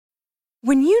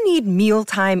When you need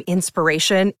mealtime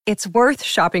inspiration, it's worth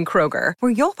shopping Kroger,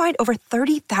 where you'll find over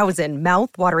 30,000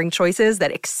 mouth-watering choices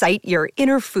that excite your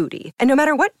inner foodie. And no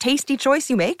matter what tasty choice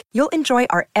you make, you'll enjoy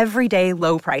our everyday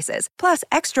low prices, plus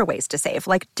extra ways to save,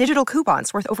 like digital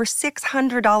coupons worth over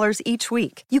 $600 each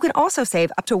week. You can also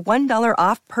save up to $1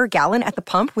 off per gallon at the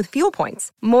pump with fuel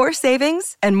points. More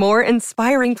savings and more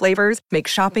inspiring flavors make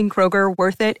shopping Kroger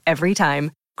worth it every time.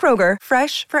 Kroger,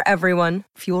 fresh for everyone.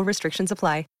 Fuel restrictions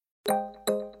apply.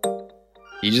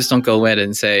 You just don't go in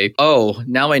and say, oh,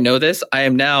 now I know this. I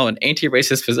am now an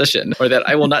anti-racist physician, or that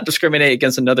I will not discriminate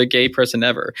against another gay person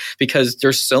ever. Because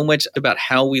there's so much about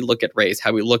how we look at race,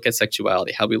 how we look at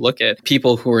sexuality, how we look at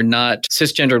people who are not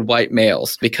cisgendered white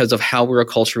males because of how we're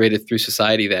acculturated through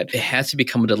society that it has to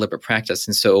become a deliberate practice.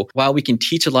 And so while we can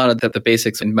teach a lot of the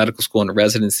basics in medical school and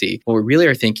residency, what we really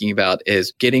are thinking about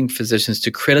is getting physicians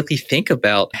to critically think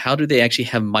about how do they actually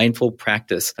have mindful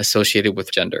practice associated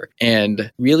with gender,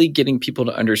 and really getting people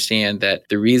to understand that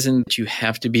the reason that you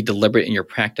have to be deliberate in your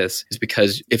practice is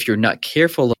because if you're not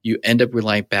careful, you end up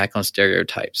relying back on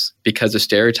stereotypes. Because the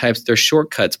stereotypes, they're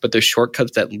shortcuts, but they're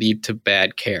shortcuts that lead to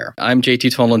bad care. I'm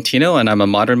JT Tolentino, and I'm a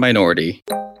modern minority.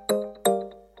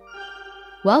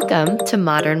 Welcome to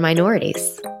Modern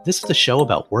Minorities. This is a show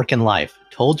about work and life,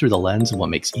 told through the lens of what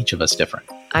makes each of us different.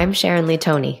 I'm Sharon Lee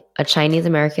Tony, a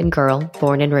Chinese-American girl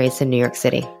born and raised in New York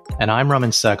City. And I'm Raman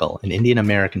Sehgal, an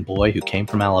Indian-American boy who came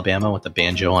from Alabama with a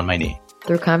banjo on my knee.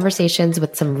 Through conversations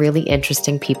with some really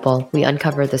interesting people, we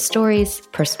uncover the stories,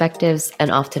 perspectives, and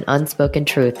often unspoken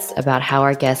truths about how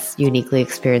our guests uniquely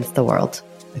experience the world.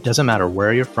 It doesn't matter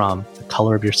where you're from, the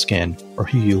color of your skin, or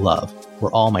who you love.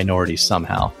 We're all minorities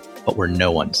somehow, but we're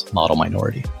no one's model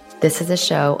minority. This is a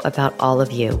show about all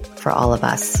of you, for all of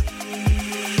us.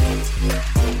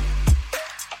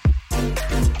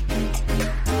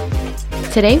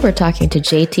 Today, we're talking to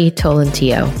JT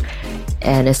Tolentino,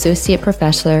 an associate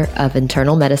professor of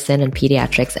internal medicine and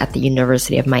pediatrics at the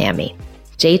University of Miami.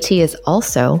 JT is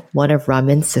also one of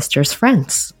Raman's sister's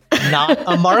friends. Not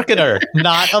a marketer.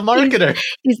 Not a marketer.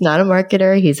 He's not a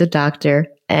marketer. He's a doctor.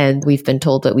 And we've been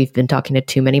told that we've been talking to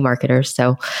too many marketers.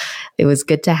 So it was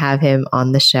good to have him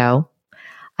on the show.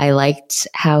 I liked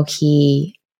how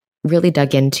he really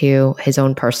dug into his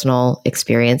own personal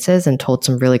experiences and told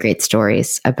some really great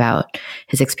stories about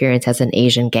his experience as an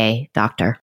Asian gay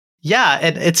doctor. Yeah,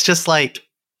 and it's just like,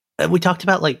 we talked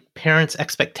about like parents'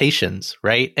 expectations,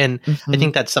 right? And I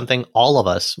think that's something all of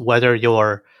us, whether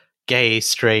you're gay,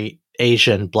 straight,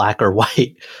 Asian, black, or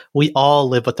white, we all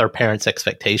live with our parents'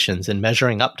 expectations and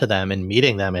measuring up to them and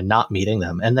meeting them and not meeting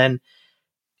them. And then,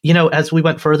 you know, as we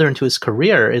went further into his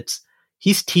career,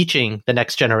 he's teaching the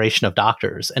next generation of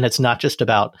doctors. And it's not just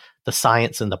about the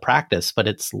science and the practice, but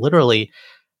it's literally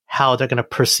how they're going to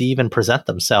perceive and present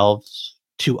themselves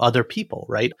to other people,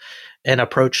 right? And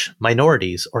approach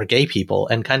minorities or gay people,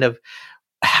 and kind of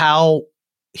how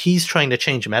he's trying to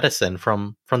change medicine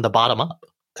from the bottom up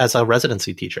as a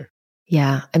residency teacher.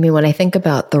 Yeah. I mean, when I think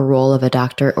about the role of a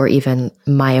doctor, or even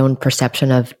my own perception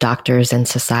of doctors in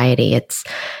society,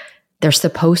 they're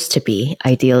supposed to be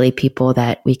ideally people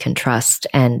that we can trust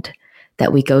and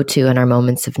that we go to in our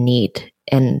moments of need.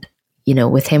 And, you know,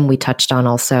 with him, we touched on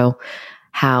also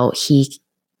how he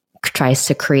tries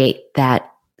to create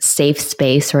that safe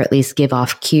space, or at least give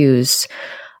off cues,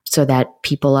 so that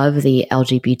people of the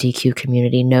LGBTQ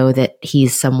community know that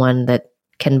he's someone that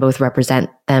can both represent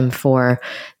them for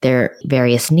their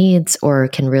various needs, or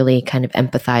can really kind of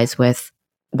empathize with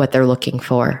what they're looking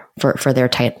for their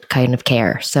kind of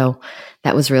care. So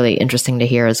that was really interesting to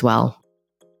hear as well.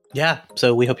 Yeah.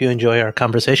 So we hope you enjoy our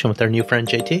conversation with our new friend,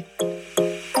 JT.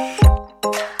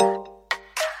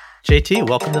 JT,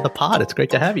 welcome to the pod. It's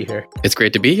great to have you here. It's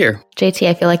great to be here. JT,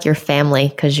 I feel like you're family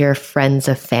because you're friends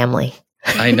of family.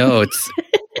 I know. It's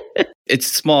a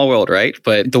small world, right?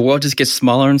 But the world just gets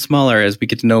smaller and smaller as we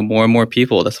get to know more and more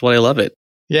people. That's why I love it.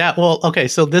 Yeah, well, okay,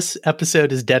 so this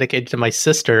episode is dedicated to my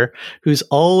sister, who's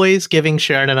always giving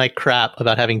Sharon and I crap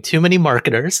about having too many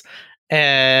marketers.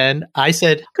 And I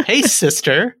said, hey,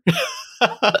 sister,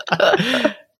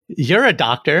 you're a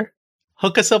doctor.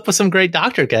 Hook us up with some great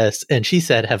doctor guests. And she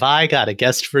said, have I got a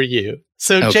guest for you?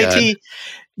 So, JT,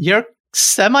 you're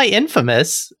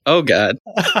semi-infamous. Oh, God.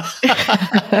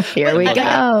 Here we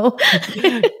go.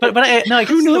 but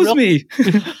who knows me?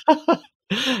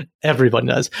 Everyone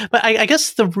does. But I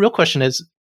guess the real question is,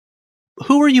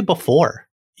 who were you before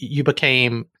you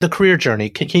became the career journey?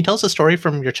 Can you tell us a story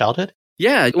from your childhood?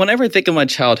 Yeah. Whenever I think of my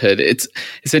childhood, it's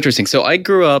interesting. So I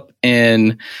grew up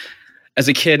in As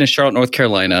a kid in Charlotte, North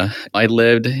Carolina, I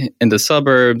lived in the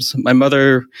suburbs. My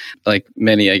mother, like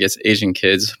many, I guess, Asian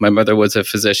kids, my mother was a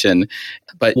physician.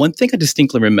 But one thing I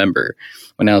distinctly remember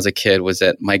when I was a kid was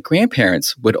that my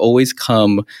grandparents would always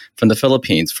come from the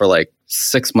Philippines for like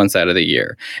 6 months out of the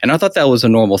year. And I thought that was a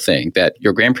normal thing, that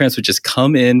your grandparents would just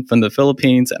come in from the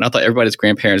Philippines. And I thought everybody's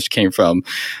grandparents came from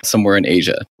somewhere in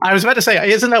Asia. I was about to say,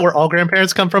 isn't that where all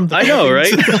grandparents come from? I know,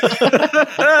 right?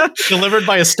 Delivered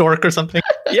by a stork or something.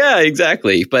 Yeah,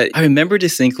 exactly. But I remember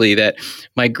distinctly that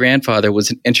my grandfather was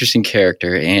an interesting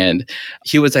character, and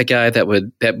he was that guy that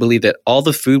believed that all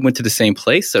the food went to the same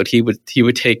place. So he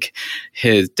would take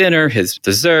his dinner, his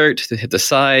dessert, the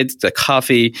sides, the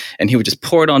coffee, and he would just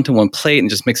pour it onto one plate and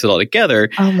just mix it all together.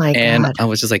 Oh my And God. I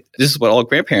was just like, this is what all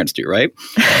grandparents do, right?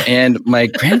 And my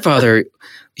grandfather,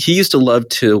 he used to love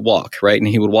to walk, right? And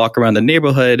he would walk around the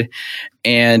neighborhood,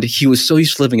 and he was so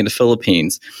used to living in the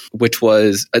Philippines, which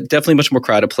was a definitely much more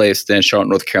crowded place than Charlotte,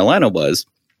 North Carolina was.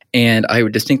 And I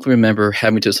would distinctly remember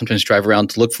having to sometimes drive around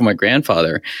to look for my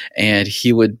grandfather, and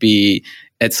he would be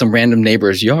at some random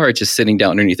neighbor's yard just sitting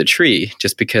down underneath a tree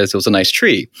just because it was a nice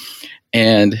tree.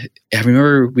 And I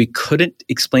remember we couldn't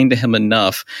explain to him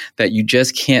enough that you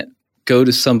just can't go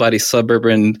to somebody's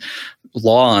suburban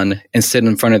lawn and sit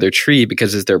in front of their tree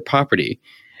because it's their property.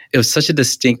 It was such a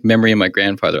distinct memory of my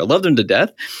grandfather. I loved him to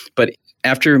death, but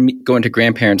after going to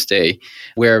Grandparents' Day,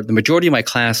 where the majority of my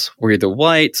class were either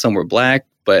white, some were black,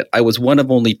 but I was one of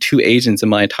only 2 Asians in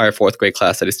my entire 4th grade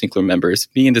class that I distinctly remember,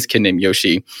 me and this kid named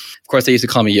Yoshi. Of course, they used to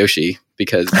call me Yoshi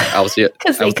because I was the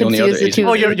only other Asian.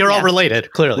 Oh, you're all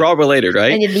related, clearly. We're all related,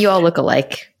 right? And you all look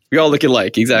alike. We all look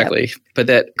alike, exactly. Yep. But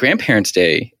that Grandparents'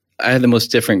 Day, I had the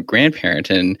most different grandparent,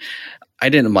 and I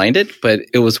didn't mind it, but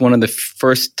it was one of the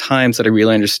first times that I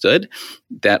really understood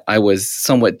that I was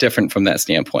somewhat different from that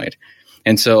standpoint.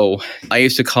 And so I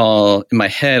used to call, in my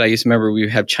head, I used to remember we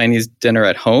would have Chinese dinner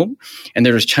at home, and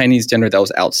there was Chinese dinner that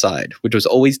was outside, which was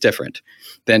always different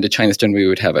than the Chinese dinner we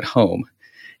would have at home.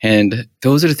 And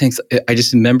those are the things I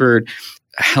just remembered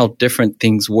how different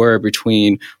things were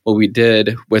between what we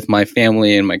did with my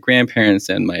family and my grandparents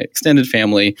and my extended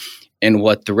family and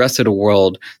what the rest of the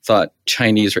world thought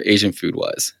Chinese or Asian food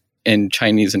was, and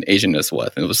Chinese and Asianness was.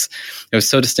 And it was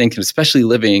so distinct, and especially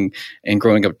living and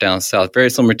growing up down south, very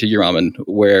similar to your ramen,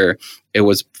 where it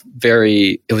was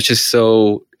just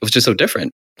so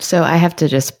different. So I have to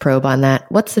just probe on that.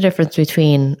 What's the difference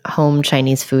between home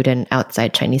Chinese food and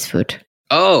outside Chinese food?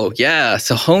 Oh, yeah.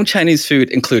 So home Chinese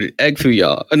food included egg foo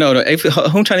young.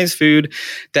 Home Chinese food,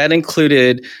 that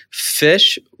included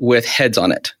fish with heads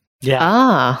on it. Yeah.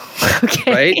 Ah,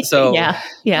 okay. Right? So yeah.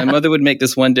 My mother would make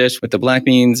this one dish with the black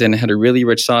beans, and it had a really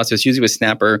rich sauce. It was usually with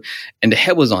snapper, and the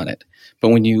head was on it. But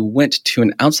when you went to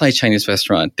an outside Chinese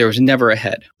restaurant, there was never a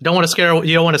head. You don't want to scare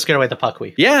away the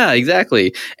pakui. Yeah,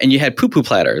 exactly. And you had poo-poo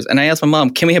platters. And I asked my mom,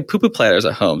 can we have poo-poo platters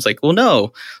at home? It's like, well,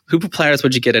 no. Poo-poo platters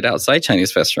would you get at outside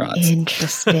Chinese restaurants.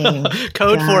 Interesting.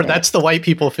 Code for that's the white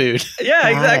people food. Yeah,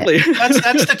 exactly.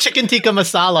 That's the chicken tikka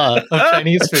masala of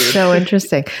Chinese food. So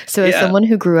interesting. So as someone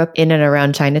who grew up in and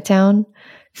around Chinatown,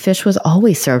 fish was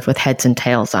always served with heads and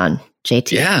tails on,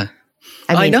 JT. Yeah.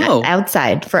 I mean, know.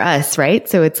 Outside for us, right?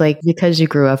 So it's like because you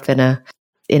grew up in a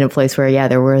place where,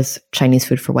 there was Chinese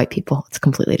food for white people. It's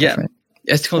completely different.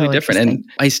 It's totally different. And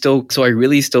I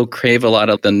really still crave a lot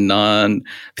of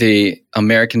the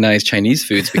Americanized Chinese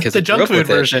foods because the junk food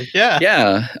version. Yeah.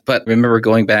 Yeah. But I remember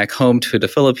going back home to the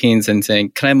Philippines and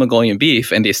saying, can I have Mongolian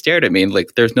beef? And they stared at me and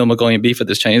like, there's no Mongolian beef at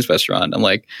this Chinese restaurant. I'm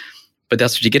like, but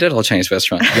that's what you get at all Chinese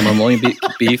restaurants. You get Mongolian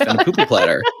beef and a poo-poo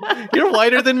platter. You're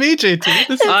whiter than me, JT.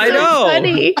 I know.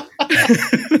 Funny.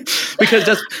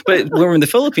 But when we're in the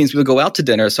Philippines, we would go out to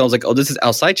dinner. So I was like, oh, this is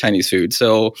outside Chinese food.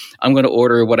 So I'm going to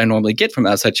order what I normally get from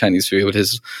outside Chinese food, which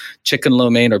is chicken lo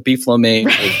mein or beef lo mein,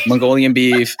 with Mongolian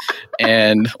beef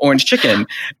and orange chicken.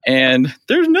 And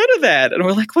there's none of that. And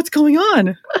we're like, what's going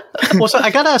on? Well, so I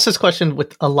got to ask this question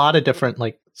with a lot of different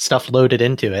stuff loaded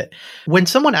into it. When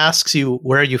someone asks you,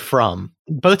 where are you from,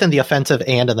 both in the offensive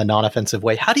and in the non-offensive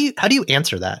way, how do you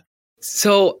answer that?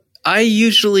 So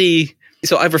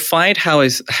I've refined how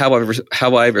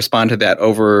I respond to that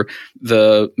over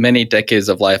the many decades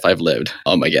of life I've lived,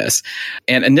 I guess.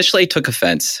 And initially I took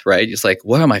offense, right? It's like,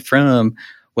 where am I from?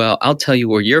 Well, I'll tell you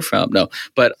where you're from. No,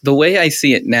 but the way I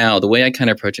see it now, the way I kind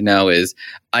of approach it now is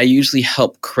I usually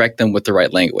help correct them with the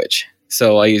right language.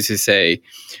 So I usually say,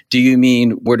 do you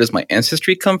mean where does my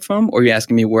ancestry come from? Or are you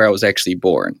asking me where I was actually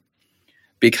born?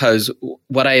 Because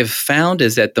what I have found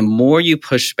is that the more you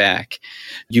push back,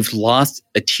 you've lost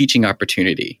a teaching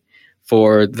opportunity.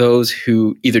 for those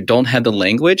who either don't have the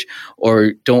language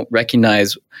or don't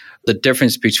recognize the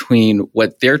difference between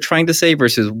what they're trying to say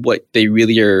versus what they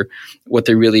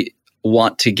really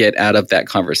want to get out of that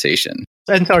conversation.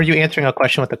 And so are you answering a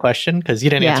question with a question? Because you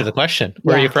didn't answer the question.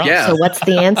 Where are you from? Yeah. So what's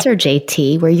the answer,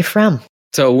 JT? Where are you from?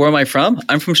 So where am I from?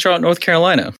 I'm from Charlotte, North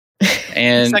Carolina.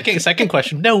 And second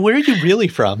question. No, where are you really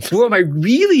from? Where am I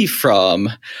really from?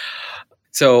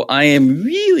 So I'm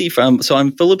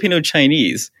Filipino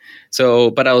Chinese.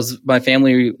 But my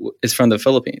family is from the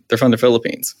Philippines. They're from the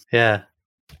Philippines. Yeah.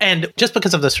 And just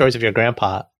because of the stories of your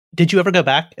grandpa, did you ever go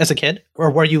back as a kid?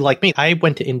 Or were you like me? I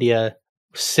went to India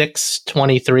 6,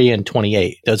 23, and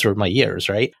 28. Those were my years,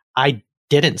 right? I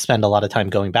didn't spend a lot of time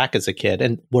going back as a kid.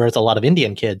 And whereas a lot of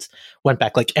Indian kids went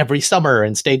back like every summer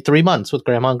and stayed 3 months with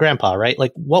grandma and grandpa, right?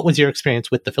 Like, what was your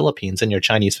experience with the Philippines and your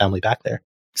Chinese family back there?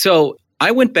 So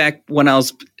I went back when I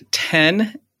was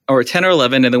 10 or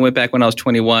 11, and then went back when I was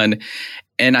 21.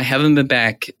 And I haven't been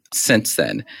back since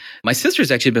then. My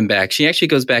sister's actually been back. She actually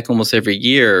goes back almost every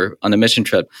year on a mission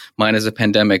trip. Mine is a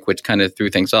pandemic, which kind of threw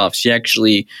things off. She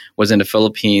actually was in the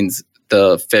Philippines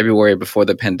the February before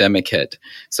the pandemic hit.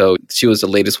 So she was the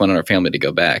latest one in our family to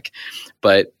go back.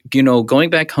 But, going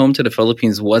back home to the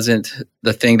Philippines wasn't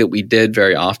the thing that we did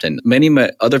very often. Many of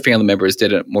my other family members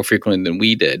did it more frequently than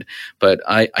we did, but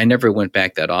I never went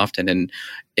back that often. And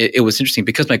it was interesting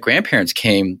because my grandparents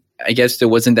came. I guess there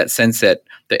wasn't that sense that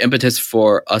the impetus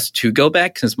for us to go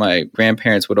back, since my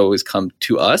grandparents would always come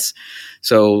to us.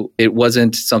 So it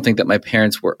wasn't something that my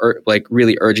parents were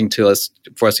really urging for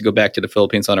us to go back to the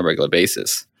Philippines on a regular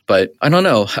basis. But I don't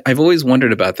know. I've always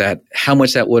wondered about that, how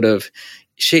much that would have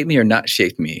shaped me or not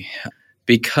shaped me.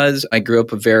 Because I grew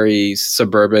up a very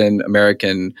suburban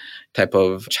American type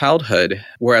of childhood,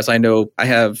 whereas I know I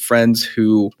have friends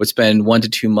who would spend 1 to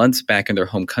 2 months back in their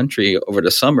home country over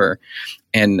the summer.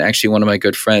 And actually, one of my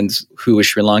good friends who was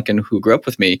Sri Lankan, who grew up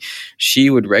with me, she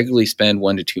would regularly spend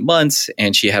 1 to 2 months,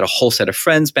 and she had a whole set of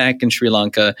friends back in Sri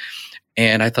Lanka.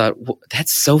 And I thought,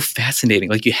 that's so fascinating.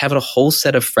 Like, you have a whole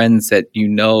set of friends that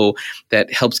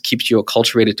that helps keep you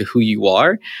acculturated to who you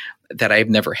are that I've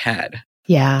never had.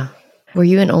 Yeah. Were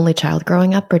you an only child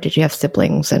growing up, or did you have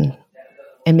siblings and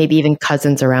maybe even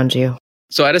cousins around you?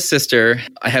 So I had a sister.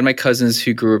 I had my cousins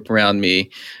who grew up around me.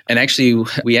 And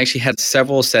we actually had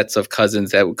several sets of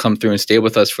cousins that would come through and stay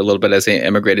with us for a little bit as they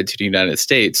immigrated to the United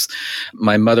States.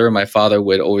 My mother and my father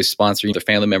would always sponsor their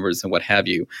family members and what have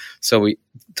you. So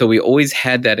we always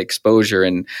had that exposure.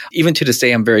 And even to this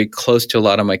day, I'm very close to a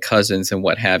lot of my cousins and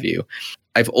what have you.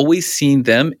 I've always seen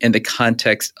them in the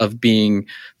context of being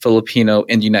Filipino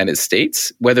in the United States,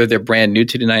 whether they're brand new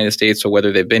to the United States or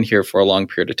whether they've been here for a long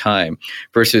period of time,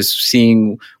 versus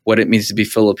seeing what it means to be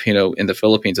Filipino in the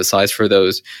Philippines, aside for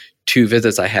those 2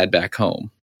 visits I had back home.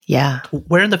 Yeah.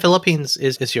 Where in the Philippines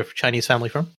is your Chinese family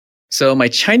from? So my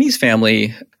Chinese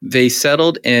family, they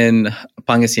settled in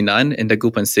Pangasinan, in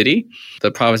Dagupan City.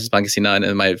 The province is Pangasinan.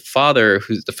 And my father,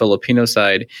 who's the Filipino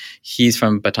side, he's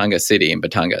from Batangas City in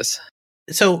Batangas.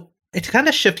 So to kind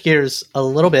of shift gears a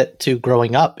little bit to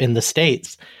growing up in the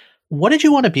States, what did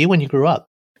you want to be when you grew up?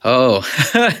 Oh,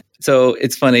 so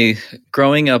it's funny.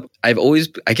 Growing up, I've always,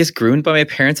 groomed by my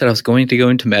parents that I was going to go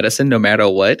into medicine no matter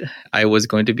what. I was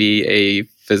going to be a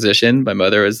physician. My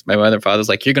mother and father was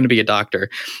like, you're going to be a doctor.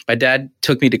 My dad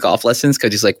took me to golf lessons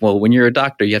because he's like, well, when you're a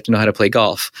doctor, you have to know how to play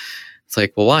golf. It's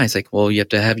like, well, why? It's like, well, you have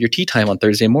to have your tea time on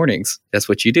Thursday mornings. That's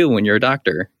what you do when you're a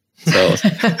doctor.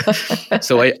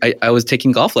 So I was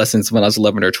taking golf lessons when I was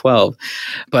 11 or 12.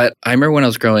 But I remember when I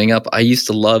was growing up, I used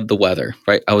to love the weather,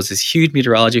 right? I was this huge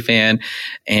meteorology fan,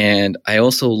 and I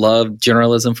also loved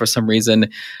journalism for some reason.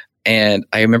 And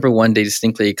I remember one day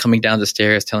distinctly coming down the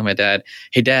stairs telling my dad,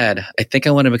 hey, Dad, I think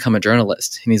I want to become a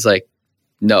journalist. And he's like,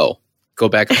 no, go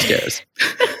back upstairs.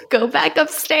 Go back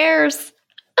upstairs.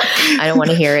 I don't want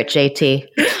to hear it, JT.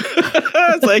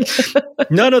 It's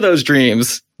like, none of those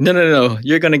dreams. No.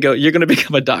 You're going to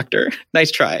become a doctor.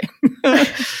 Nice try.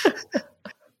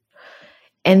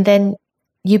 And then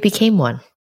you became one.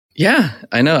 Yeah,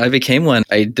 I know. I became one.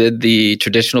 I did the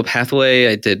traditional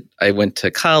pathway. I went to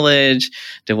college,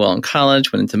 did well in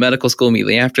college, went into medical school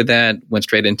immediately after that, went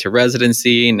straight into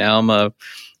residency. Now I'm a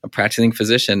practicing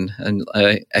physician. And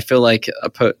I feel like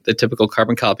the typical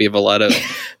carbon copy of a lot of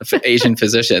Asian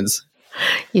physicians.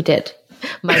 You did.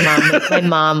 My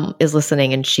mom is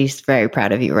listening, and she's very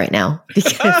proud of you right now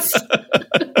because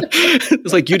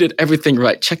it's like you did everything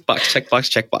right.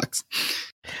 Checkbox.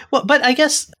 Well, but I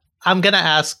guess I'm going to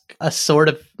ask a sort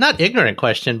of not ignorant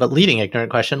question, but leading ignorant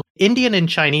question. Indian and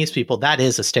Chinese people, that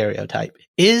is a stereotype.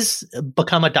 Is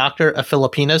become a doctor a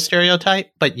Filipino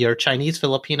stereotype, but you're Chinese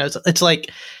Filipinos? It's like,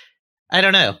 I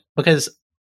don't know, because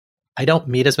I don't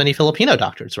meet as many Filipino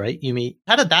doctors, right?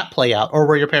 How did that play out? Or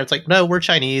were your parents like, no, we're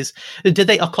Chinese? Did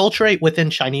they acculturate within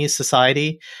Chinese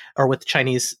society or with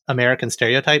Chinese American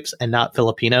stereotypes and not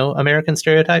Filipino American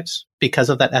stereotypes because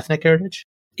of that ethnic heritage?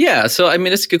 Yeah. So, I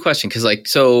mean, it's a good question because,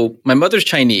 so my mother's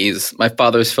Chinese, my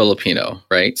father's Filipino,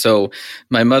 right? So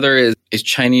my mother is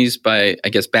Chinese by, I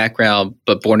guess, background,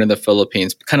 but born in the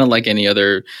Philippines, kind of like any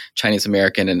other Chinese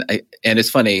American. And it's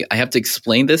funny, I have to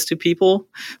explain this to people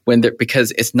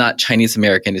because it's not Chinese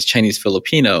American, it's Chinese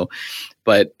Filipino,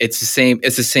 but it's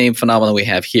the same phenomenon we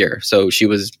have here. So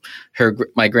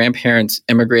my grandparents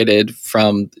immigrated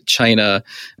from China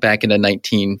back in the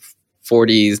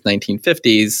 1940s,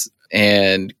 1950s,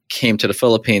 and came to the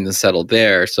Philippines and settled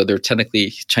there. So they're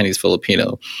technically Chinese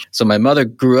Filipino. So my mother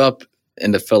grew up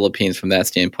in the Philippines from that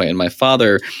standpoint, and my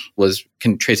father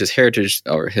can trace his heritage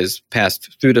or his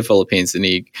past through the Philippines, and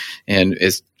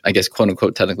is, I guess, quote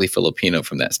unquote, technically Filipino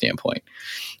from that standpoint.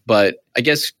 But I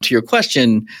guess to your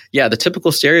question, yeah, the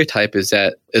typical stereotype is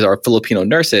our Filipino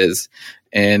nurses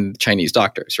and Chinese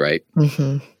doctors, right?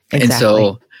 Mm-hmm. Exactly. And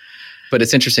so, but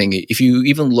it's interesting, if you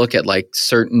even look at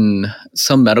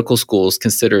some medical schools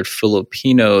considered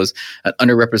Filipinos an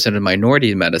underrepresented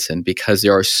minority in medicine because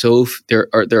there are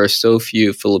so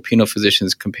few Filipino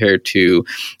physicians compared to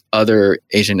other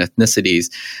Asian ethnicities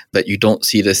that you don't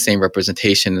see the same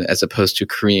representation as opposed to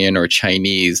Korean or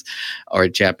Chinese or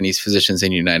Japanese physicians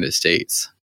in the United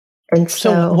States. And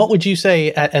so what would you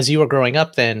say as you were growing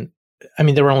up then? I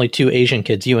mean, there were only two Asian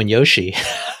kids, you and Yoshi.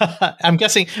 I'm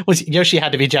guessing Yoshi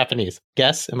had to be Japanese.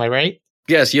 Guess, am I right?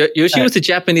 Yes, Yoshi was a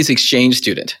Japanese exchange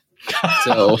student.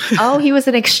 So, he was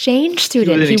an exchange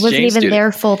student. He wasn't even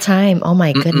there full time. Oh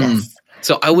my goodness!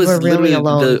 So I was really literally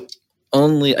alone. The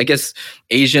only, I guess,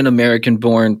 Asian American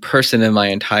born person in my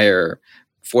entire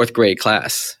fourth grade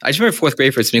class. I just remember fourth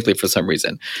grade distinctly for some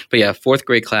reason. But yeah, fourth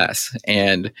grade class.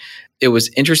 And it was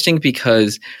interesting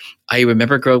because I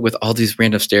remember growing up with all these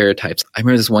random stereotypes. I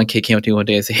remember this one kid came up to me one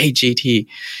day and said, "Hey, JT,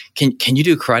 can you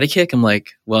do a karate kick?" I'm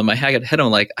like, well, in my head,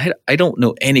 I'm like, I don't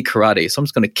know any karate. So I'm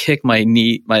just going to kick my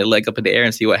leg up in the air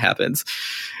and see what happens.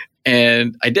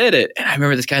 And I did it. And I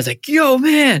remember this guy's like, "Yo,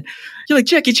 man, you're like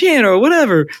Jackie Chan or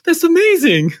whatever. That's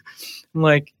amazing." I'm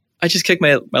like, I just kicked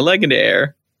my leg in the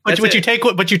air. But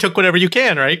you took whatever you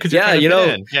can, right? Because yeah,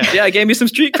 yeah, it gave me some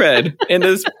street cred in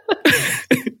this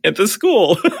at the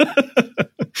school.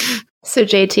 So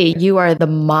JT, you are the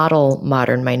model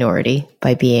modern minority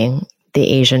by being the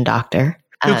Asian doctor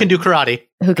who can do karate.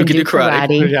 Who can do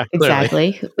karate. Yeah,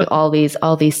 exactly. all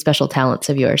these special talents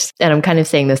of yours. And I'm kind of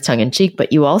saying this tongue in cheek,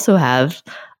 but you also have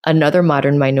another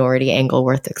modern minority angle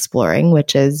worth exploring,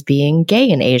 which is being gay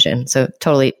and Asian. So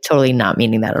totally not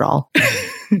meaning that at all.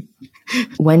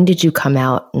 When did you come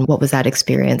out and what was that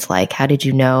experience like? How did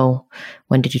you know?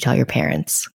 When did you tell your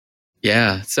parents?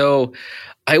 Yeah. So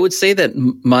I would say that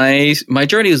my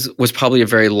journey was probably a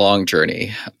very long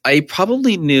journey. I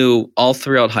probably knew all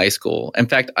throughout high school. In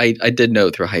fact, I did know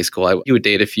through high school. I would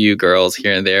date a few girls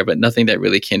here and there, but nothing that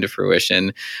really came to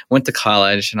fruition. Went to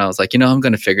college and I was like, I'm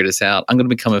going to figure this out. I'm going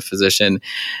to become a physician.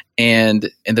 And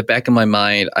in the back of my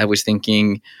mind, I was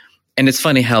thinking, and it's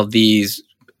funny how these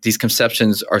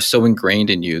conceptions are so ingrained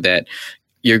in you that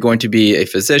you're going to be a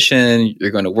physician,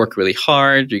 you're going to work really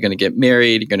hard, you're going to get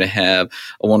married, you're going to have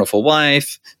a wonderful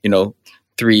wife,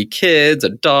 3 kids, a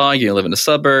dog, you're going to live in the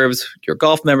suburbs, your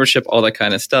golf membership, all that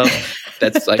kind of stuff.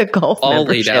 That's like all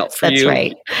laid out for you. That's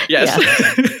right. Yes.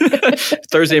 Yeah.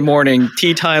 Thursday morning,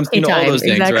 tea times, all those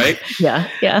things, exactly. right? Yeah.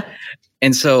 Yeah.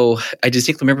 And so I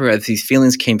distinctly remember as these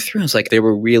feelings came through, I was like, they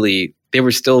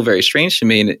were still very strange to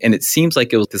me. And it seems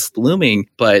like it was this looming,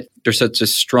 but there's such a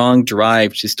strong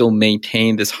drive to still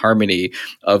maintain this harmony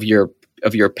of your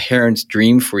parents'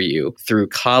 dream for you through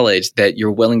college that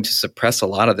you're willing to suppress a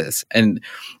lot of this. And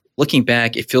looking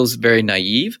back, it feels very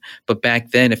naive, but back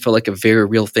then it felt like a very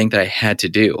real thing that I had to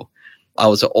do. I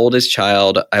was the oldest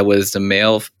child. I was the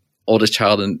male oldest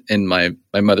child in my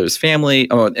mother's family,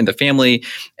 or in the family,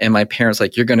 and my parents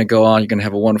like, you're going to go on, you're going to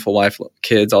have a wonderful wife,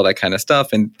 kids, all that kind of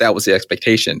stuff. And that was the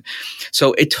expectation.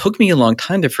 So it took me a long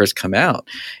time to first come out.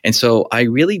 And so I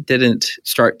really didn't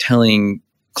start telling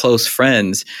close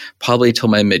friends probably till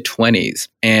my mid-20s.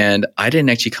 And I didn't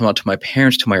actually come out to my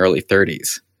parents till my early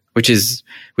 30s, which is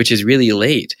really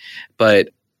late. But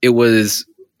it was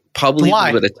probably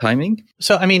a bit of timing.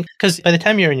 So, I mean, because by the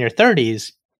time you're in your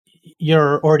 30s,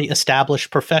 you're already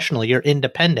established professionally, you're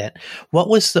independent. What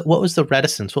was the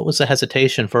reticence? What was the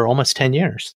hesitation for almost 10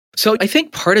 years? So I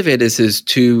think part of it is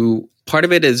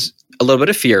a little bit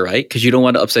of fear, right? Because you don't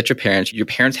want to upset your parents. Your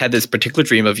parents had this particular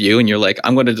dream of you and you're like,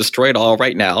 I'm going to destroy it all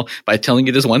right now by telling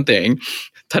you this one thing.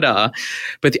 Ta-da.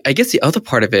 But I guess the other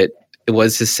part of it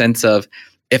was this sense of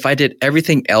if I did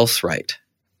everything else right,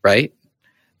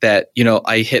 that,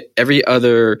 I hit every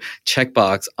other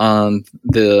checkbox on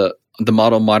the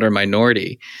model modern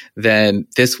minority, then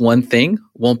this one thing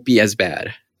won't be as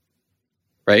bad,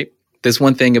 right? This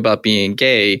one thing about being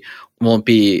gay won't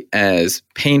be as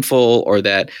painful,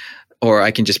 or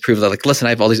I can just prove that, like, listen, I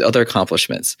have all these other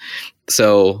accomplishments.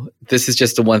 So this is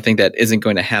just the one thing that isn't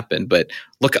going to happen. But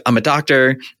look, I'm a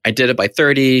doctor. I did it by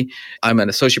 30. I'm an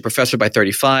associate professor by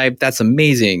 35. That's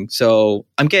amazing. So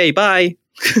I'm gay. Bye.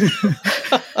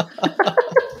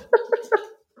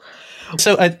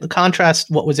 So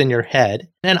contrast what was in your head.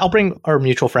 And I'll bring our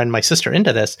mutual friend, my sister,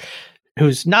 into this,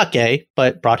 who's not gay,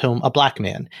 but brought home a black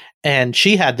man. And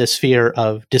she had this fear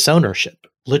of disownership.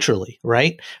 Literally,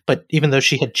 right? But even though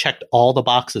she had checked all the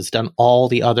boxes, done all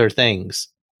the other things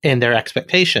in their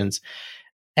expectations.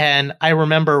 And I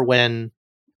remember when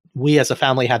we as a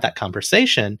family had that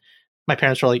conversation, my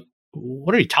parents were like,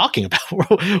 what are you talking about?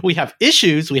 We have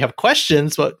issues, we have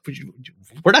questions, but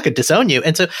we're not going to disown you.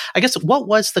 And so I guess what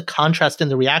was the contrast in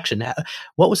the reaction?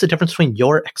 What was the difference between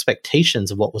your expectations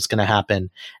of what was going to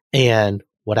happen and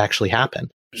what actually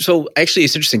happened? So actually,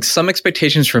 it's interesting. Some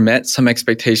expectations were met, some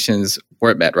expectations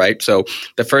weren't met, right? So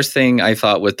the first thing I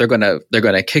thought was they're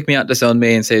gonna kick me out, disown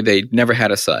me, and say they never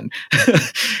had a son,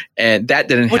 and that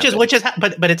didn't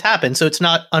happen. But it's happened, so it's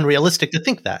not unrealistic to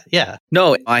think that. Yeah.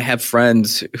 No, I have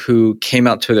friends who came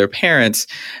out to their parents,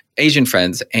 Asian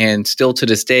friends, and still to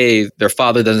this day, their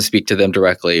father doesn't speak to them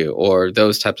directly, or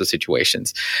those types of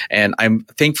situations. And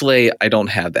thankfully I don't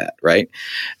have that, right?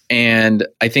 And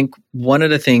I think one of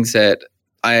the things that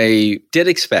I did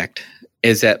expect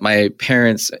is that my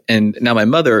parents and now my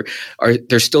mother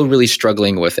they're still really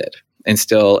struggling with it. And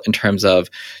still in terms of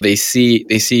they see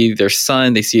their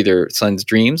son, they see their son's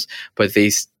dreams, but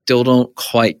they still don't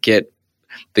quite get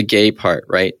the gay part,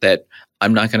 right? That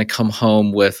I'm not going to come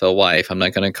home with a wife. I'm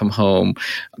not going to come home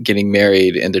getting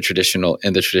married in the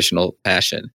traditional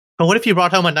fashion. But what if you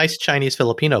brought home a nice Chinese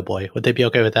Filipino boy? Would they be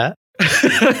okay with that?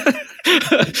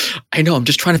 I know. I'm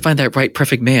just trying to find that right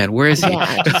perfect man. Where is he?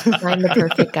 Yeah, just find the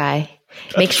perfect guy.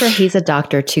 Make sure he's a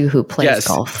doctor too who plays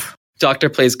golf. Doctor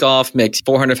plays golf, makes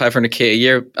 $400, $500K a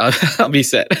year. I'll be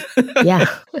set. Yeah.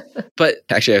 But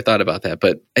actually, I thought about that.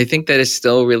 But I think that it's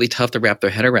still really tough to wrap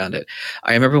their head around it.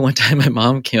 I remember one time my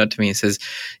mom came up to me and says,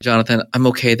 Jonathan, I'm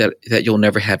okay that you'll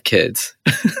never have kids.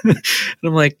 And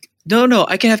I'm like, no,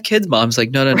 I can have kids, Mom. It's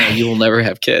like, no, you will never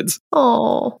have kids.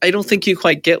 Oh, I don't think you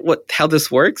quite get how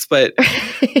this works, but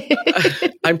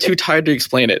I'm too tired to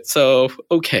explain it. So,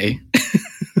 okay.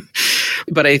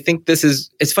 But I think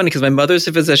it's funny because my mother's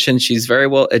a physician. She's very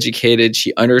well educated.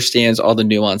 She understands all the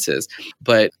nuances.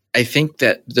 But I think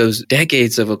that those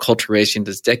decades of acculturation,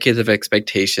 those decades of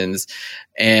expectations,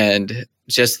 and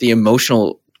just the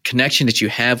emotional connection that you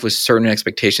have with certain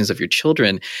expectations of your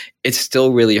children, it's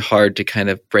still really hard to kind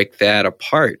of break that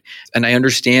apart. And I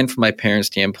understand from my parents'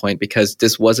 standpoint because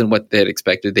this wasn't what they had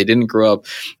expected. They didn't grow up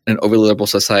in an overly liberal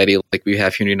society like we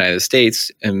have here in the United States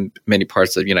and many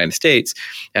parts of the United States.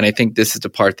 And I think this is the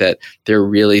part that they're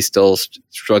really still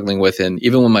struggling with. And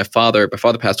even when my father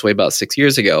passed away about 6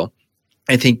 years ago,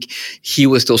 I think he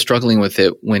was still struggling with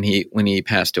it when he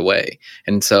passed away.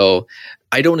 And so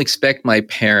I don't expect my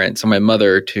parents or my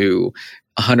mother to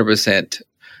 100%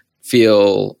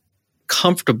 feel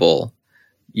comfortable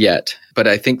yet. But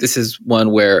I think this is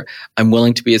one where I'm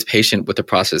willing to be as patient with the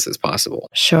process as possible.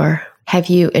 Sure. Have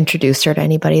you introduced her to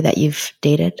anybody that you've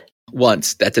dated?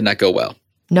 Once. That did not go well.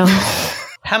 No.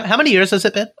 How many years has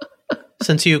it been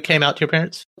since you came out to your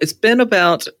parents? It's been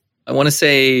about, I want to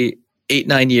say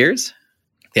 8-9 years.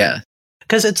 Yeah.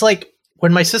 Because it's like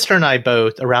when my sister and I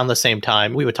both around the same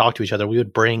time, we would talk to each other. We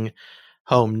would bring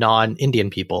home non-Indian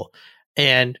people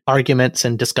and arguments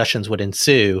and discussions would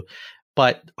ensue.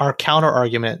 But our counter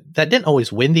argument that didn't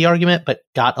always win the argument, but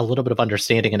got a little bit of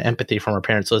understanding and empathy from our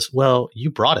parents was, well,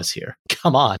 you brought us here.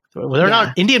 Come on.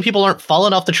 Indian people aren't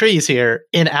falling off the trees here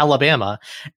in Alabama.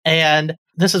 And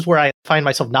this is where I find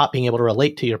myself not being able to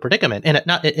relate to your predicament. And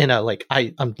not in a like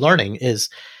I'm learning is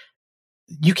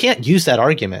you can't use that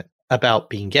argument about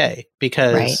being gay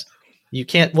because you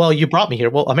can't, well, you brought me here.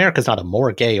 Well, America's not a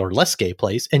more gay or less gay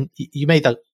place. And you made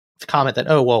the comment that,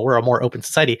 oh, well, we're a more open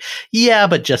society. Yeah,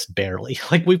 but just barely.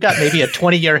 Like we've got maybe a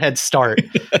 20-year head start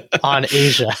on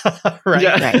Asia. Right.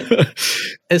 Yeah. Right.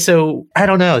 And so I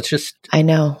don't know. It's just, I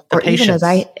know. Or patience.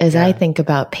 even as I think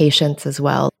about patience as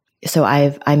well. So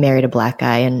I married a black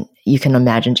guy and you can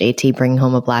imagine JT bringing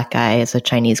home a black guy as a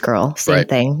Chinese girl. Same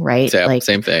thing, right? Yeah,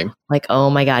 same thing. Like, oh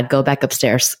my God, go back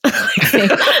upstairs.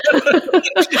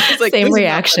 Like, same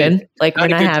reaction. Like, we're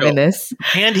not having this.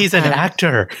 And he's an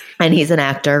actor. And he's an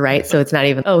actor, right? So it's not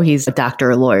even, oh, he's a doctor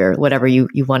or lawyer, whatever you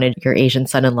wanted your Asian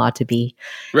son-in-law to be.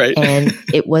 Right. And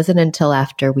it wasn't until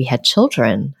after we had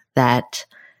children that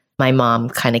my mom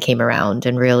kind of came around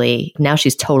and really, now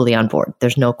she's totally on board.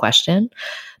 There's no question.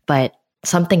 But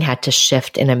something had to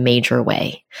shift in a major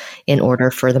way in order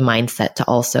for the mindset to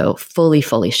also fully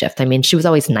shift. I mean, she was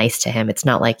always nice to him. It's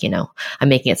not like, I'm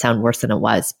making it sound worse than it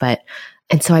was.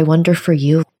 And so I wonder for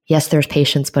you, yes, there's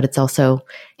patience, but it's also,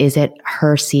 is it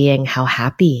her seeing how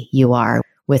happy you are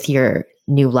with your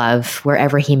new love,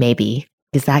 wherever he may be?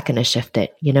 Is that going to shift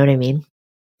it? You know what I mean?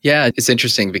 Yeah, it's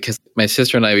interesting because my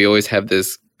sister and I, we always have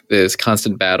this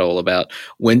constant battle about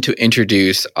when to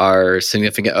introduce our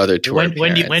significant other to our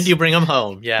parents. When do you bring them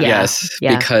home? Yeah. Yes,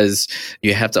 because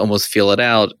you have to almost feel it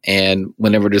out, and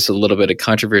whenever there's a little bit of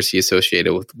controversy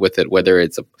associated with it, whether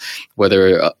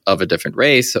of a different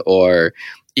race or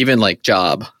even like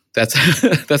job. That's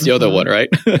the other one, right?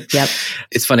 Yep.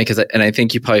 It's funny because, and I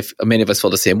think many of us feel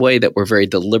the same way, that we're very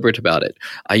deliberate about it.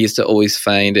 I used to always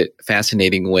find it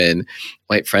fascinating when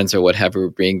white friends or what have you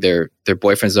bring their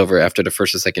boyfriends over after the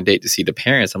first or second date to see the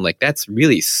parents. I'm like, that's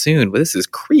really soon. Well, this is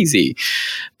crazy.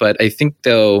 But I think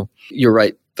though, you're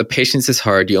right. The patience is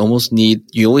hard. You always need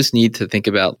to think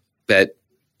about that.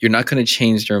 You're not going to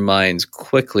change their minds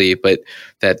quickly, but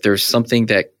that there's something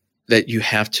that you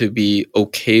have to be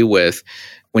okay with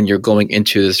when you're going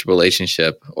into this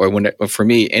relationship, or for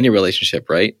me, any relationship,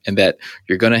 right? And that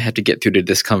you're going to have to get through the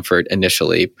discomfort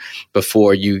initially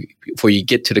before you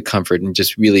get to the comfort, and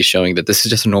just really showing that this is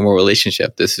just a normal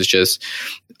relationship. This is just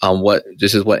what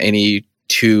any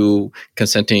two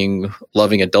consenting,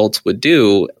 loving adults would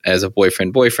do as a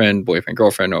boyfriend,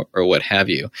 girlfriend, or what have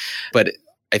you. But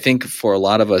I think for a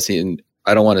lot of us,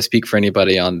 I don't want to speak for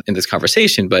anybody in this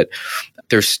conversation, but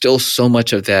there's still so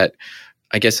much of that,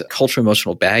 I guess, cultural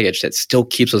emotional baggage that still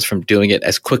keeps us from doing it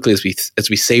as quickly as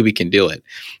we say we can do it.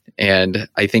 And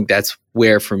I think that's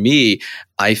where, for me,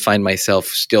 I find myself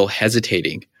still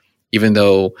hesitating, even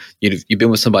though you've been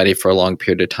with somebody for a long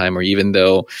period of time, or even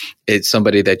though it's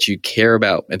somebody that you care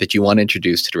about and that you want to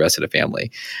introduce to the rest of the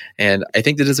family. And I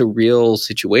think that is a real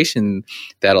situation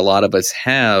that a lot of us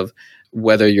have,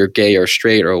 whether you're gay or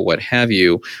straight or what have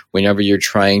you, whenever you're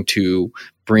trying to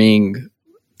bring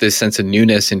this sense of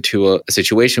newness into a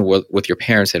situation with your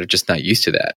parents that are just not used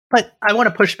to that. But I want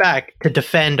to push back to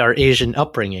defend our Asian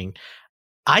upbringing.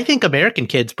 I think American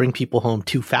kids bring people home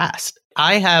too fast.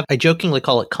 I jokingly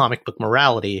call it comic book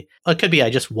morality. It could be I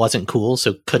just wasn't cool,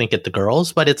 so couldn't get the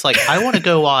girls. But it's like, I want to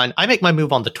go I make my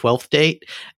move on the 12th date.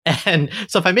 And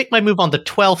so if I make my move on the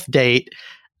 12th date,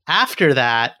 after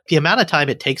that, the amount of time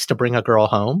it takes to bring a girl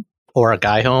home or a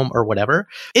guy home or whatever,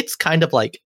 it's kind of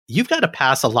like, you've got to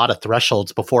pass a lot of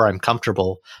thresholds before I'm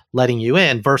comfortable letting you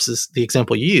in, versus the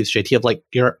example you used, JT, of like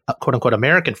your quote unquote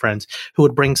American friends who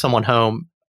would bring someone home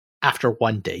after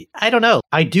one date. I don't know.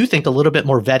 I do think a little bit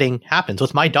more vetting happens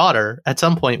with my daughter at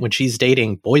some point when she's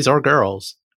dating boys or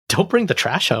girls. Don't bring the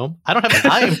trash home. I don't have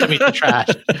time to meet the trash.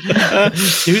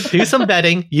 Do some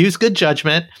vetting, use good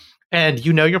judgment. And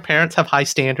your parents have high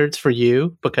standards for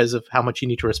you because of how much you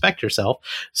need to respect yourself.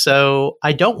 So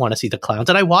I don't want to see the clowns.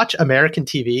 And I watch American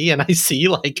TV and I see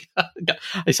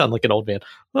I sound like an old man.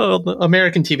 Oh,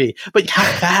 American TV. But how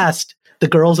fast the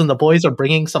girls and the boys are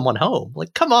bringing someone home.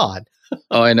 Like, come on.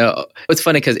 Oh, I know. It's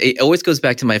funny because it always goes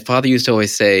back to my father used to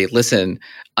always say, listen,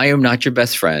 I am not your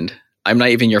best friend. I'm not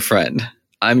even your friend.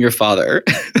 I'm your father.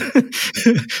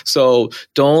 So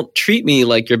don't treat me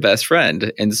like your best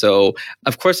friend. And so,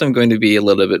 of course, I'm going to be a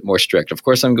little bit more strict. Of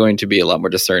course, I'm going to be a lot more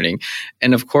discerning.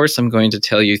 And of course, I'm going to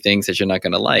tell you things that you're not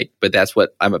going to like. But that's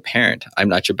what I'm a parent. I'm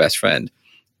not your best friend.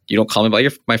 You don't call me by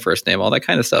my first name, all that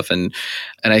kind of stuff. And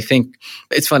I think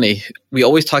it's funny. We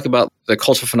always talk about the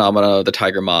cultural phenomena of the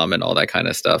tiger mom and all that kind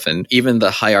of stuff. And even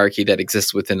the hierarchy that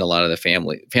exists within a lot of the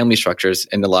family structures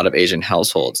in a lot of Asian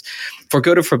households, for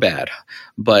good or for bad.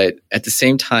 But at the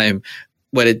same time,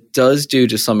 what it does do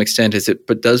to some extent is it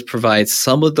does provide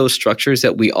some of those structures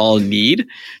that we all need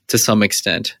to some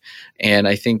extent. And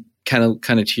I think kind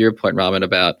of to your point, Raman,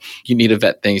 about you need to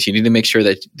vet things. You need to make sure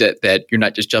that you're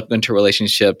not just jumping into a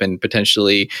relationship and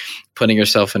potentially putting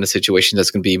yourself in a situation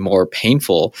that's going to be more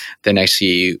painful than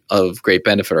actually of great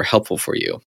benefit or helpful for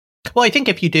you. Well, I think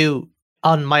if you do,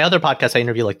 on my other podcast, I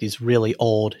interview like these really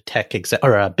old tech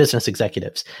business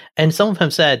executives. And some of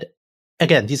them said,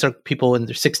 again, these are people in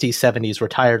their 60s, 70s,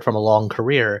 retired from a long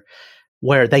career,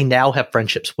 where they now have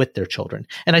friendships with their children.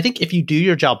 And I think if you do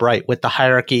your job right with the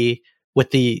hierarchy,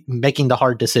 with the making the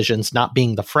hard decisions, not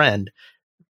being the friend.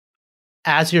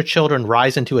 As your children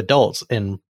rise into adults,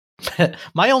 and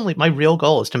my real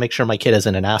goal is to make sure my kid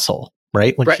isn't an asshole,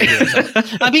 right?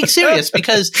 I'm being serious,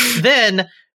 because then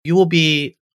you will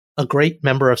be a great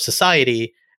member of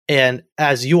society. And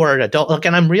as you are an adult, look,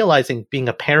 and I'm realizing being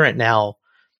a parent now,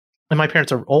 and my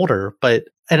parents are older,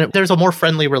 and there's a more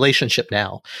friendly relationship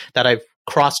now that I've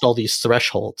crossed all these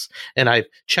thresholds, and I've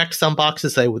checked some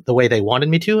boxes the way they wanted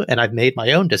me to, and I've made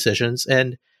my own decisions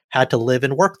and had to live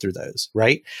and work through those,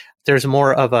 right? There's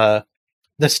more of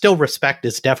the still respect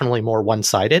is definitely more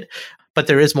one-sided, but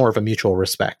there is more of a mutual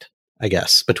respect, I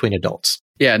guess, between adults.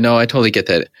 Yeah, no, I totally get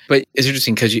that. But it's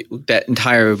interesting because that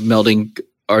entire melding,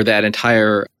 or that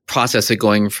entire process of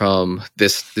going from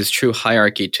this true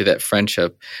hierarchy to that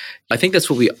friendship, I think that's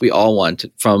what we all want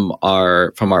from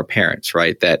our parents,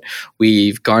 right? That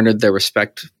we've garnered their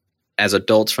respect as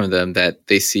adults from them, that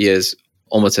they see as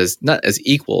almost as not as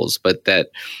equals, but that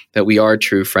we are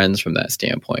true friends from that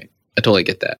standpoint. I totally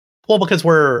get that. Well, because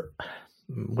we're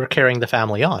carrying the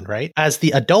family on, right? As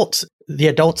the adults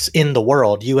in the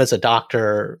world, you as a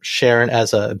doctor, Sharon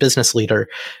as a business leader,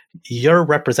 you're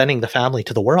representing the family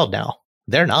to the world now.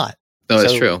 They're not. No,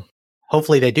 that's true.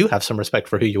 Hopefully they do have some respect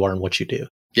for who you are and what you do.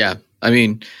 Yeah. I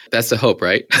mean, that's the hope,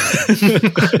 right?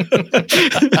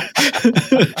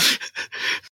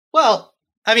 Well,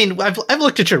 I mean, I've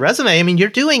looked at your resume. I mean,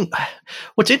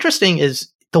 what's interesting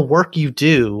is the work you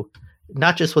do,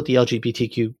 not just with the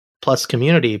LGBTQ plus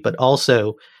community, but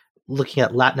also looking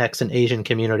at Latinx and Asian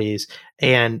communities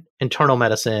and internal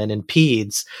medicine and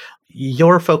peds.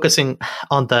 You're focusing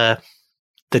on the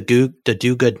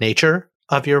do-good nature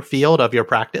of your field, of your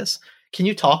practice. Can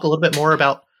you talk a little bit more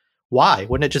about why?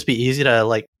 Wouldn't it just be easy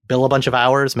to bill a bunch of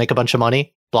hours, make a bunch of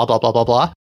money, blah, blah, blah, blah,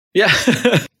 blah? Yeah.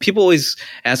 People always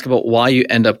ask about why you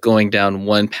end up going down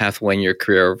one pathway in your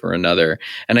career over another.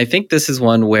 And I think this is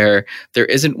one where there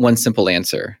isn't one simple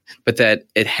answer, but that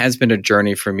it has been a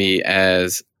journey for me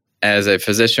as a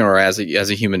physician or as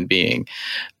a human being.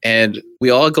 And we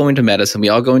all go into medicine, we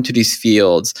all go into these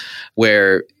fields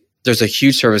where there's a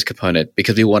huge service component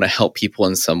because we want to help people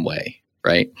in some way,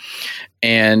 right?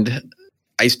 And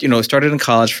I started in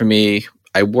college for me.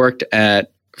 I worked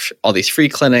at all these free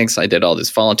clinics. I did all this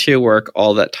volunteer work,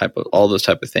 all those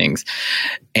type of things.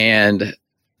 And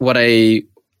what I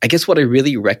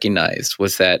really recognized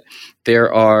was that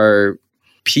there are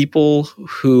people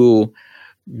who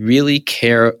really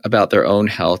care about their own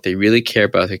health. They really care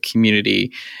about their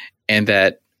community, and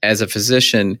that as a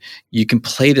physician, you can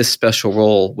play this special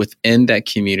role within that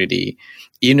community,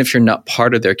 even if you're not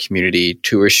part of their community,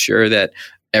 to assure that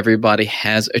everybody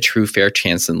has a true fair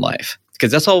chance in life.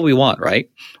 Because that's all we want, right?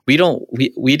 We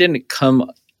didn't come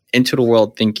into the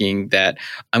world thinking that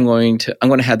I'm going to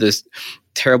have this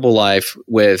terrible life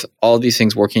with all these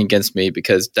things working against me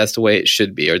because that's the way it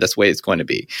should be, or that's the way it's going to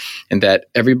be. And that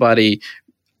everybody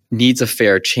needs a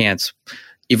fair chance,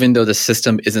 even though the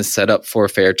system isn't set up for a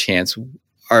fair chance.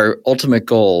 Our ultimate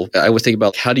goal, I always think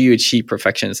about, how do you achieve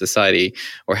perfection in society,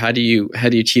 or how do you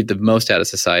achieve the most out of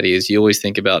society, is you always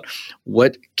think about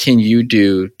what can you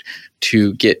do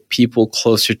to get people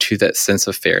closer to that sense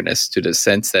of fairness, to the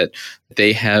sense that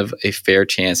they have a fair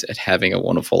chance at having a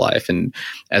wonderful life. And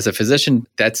as a physician,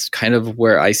 that's kind of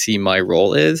where I see my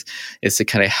role is to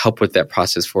kind of help with that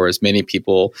process for as many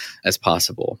people as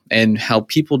possible. And how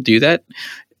people do that,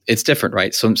 it's different,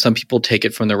 right? So some people take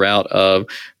it from the route of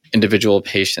individual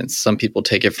patients. Some people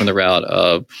take it from the route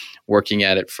of working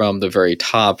at it from the very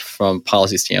top, from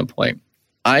policy standpoint.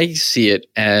 I see it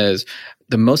as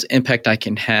the most impact I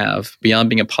can have beyond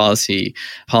being a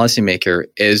policymaker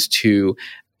is to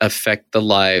affect the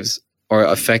lives, or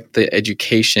affect the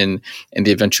education and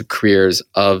the eventual careers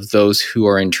of those who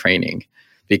are in training.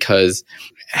 Because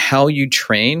how you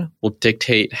train will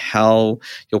dictate how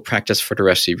you'll practice for the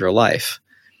rest of your life.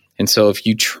 And so if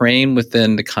you train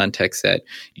within the context that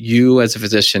you as a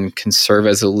physician can serve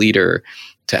as a leader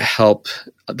to help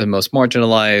the most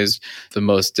marginalized, the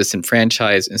most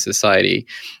disenfranchised in society,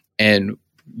 and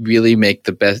really make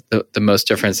the most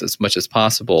difference as much as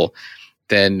possible,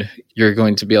 then you're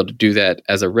going to be able to do that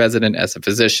as a resident, as a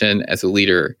physician, as a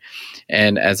leader,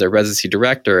 and as a residency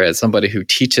director, as somebody who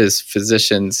teaches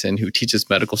physicians and who teaches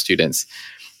medical students.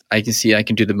 I can see I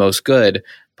can do the most good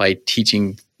by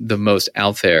teaching the most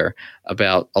out there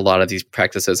about a lot of these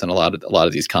practices and a lot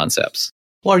of these concepts.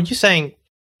 Well, are you saying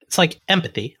it's like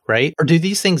empathy, right? Or do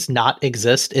these things not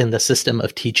exist in the system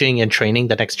of teaching and training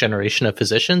the next generation of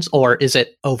physicians? Or is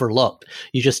it overlooked?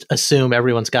 You just assume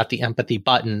everyone's got the empathy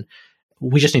button.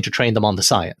 We just need to train them on the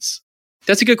science.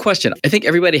 That's a good question. I think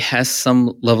everybody has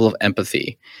some level of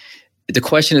empathy. the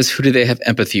question is, who do they have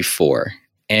empathy for?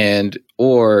 And,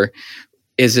 or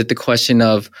is it the question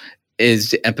of,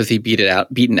 is the empathy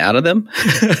beaten out of them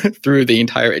through the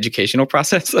entire educational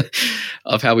process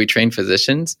of how we train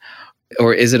physicians?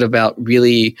 Or is it about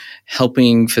really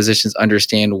helping physicians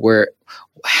understand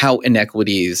how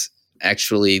inequities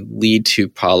actually lead to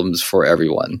problems for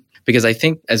everyone? Because I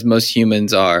think, as most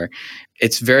humans are,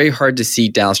 it's very hard to see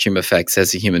downstream effects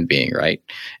as a human being, right?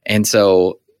 And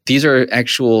so these are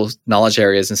actual knowledge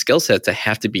areas and skill sets that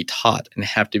have to be taught and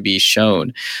have to be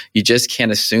shown. You just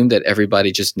can't assume that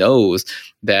everybody just knows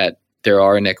that there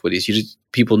are inequities.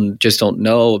 People just don't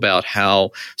know about how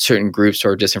certain groups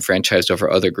are disenfranchised over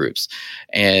other groups.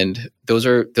 And those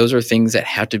are things that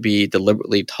have to be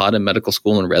deliberately taught in medical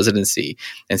school and residency.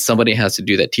 And somebody has to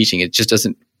do that teaching. It just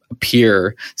doesn't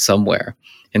appear somewhere.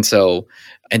 And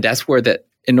that's where that,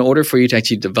 in order for you to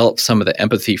actually develop some of the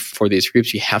empathy for these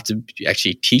groups, you have to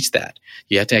actually teach that.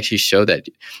 You have to actually show that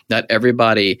not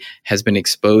everybody has been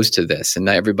exposed to this, and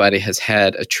not everybody has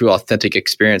had a true, authentic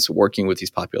experience working with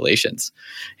these populations.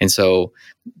 And so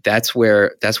that's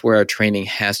where our training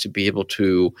has to be able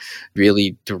to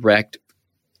really direct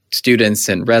students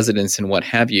and residents and what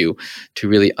have you to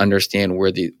really understand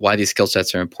why these skill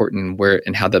sets are important,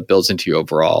 and how that builds into your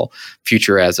overall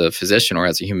future as a physician or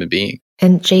as a human being.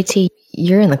 And JT,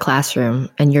 you're in the classroom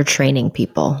and you're training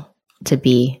people to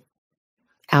be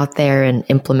out there and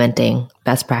implementing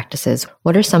best practices.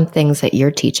 What are some things that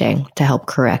you're teaching to help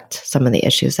correct some of the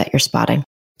issues that you're spotting?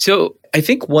 So I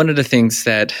think one of the things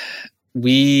that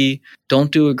we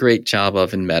don't do a great job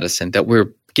of in medicine, that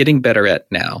we're getting better at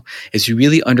now, is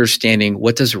really understanding,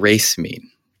 what does race mean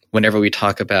whenever we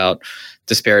talk about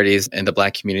disparities in the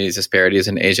Black communities, disparities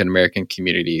in Asian American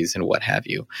communities, and what have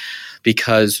you.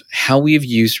 Because how we've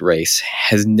used race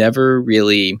has never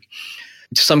really,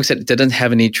 to some extent, it doesn't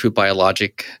have any true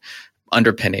biologic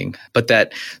underpinning, but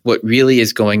that what really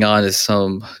is going on is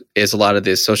a lot of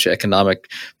the socioeconomic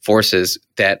forces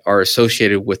that are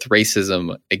associated with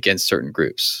racism against certain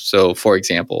groups. So, for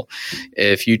example,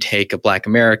 if you take a Black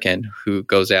American who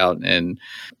goes out and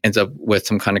ends up with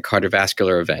some kind of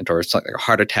cardiovascular event, or a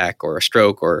heart attack or a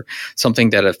stroke or something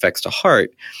that affects the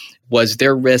heart, was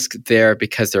their risk there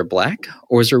because they're Black,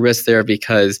 or was their risk there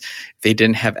because they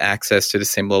didn't have access to the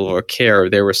same level of care, or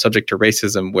they were subject to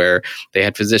racism where they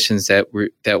had physicians that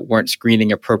weren't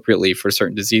screening appropriately for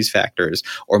certain disease factors,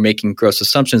 or making gross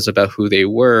assumptions about who they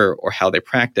were or how they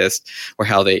practiced or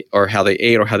how they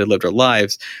ate or how they lived their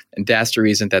lives? And that's the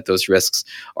reason that those risks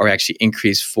are actually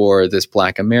increased for this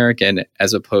Black American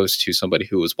as opposed to somebody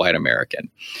who was white American.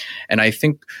 And I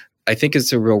think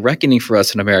it's a real reckoning for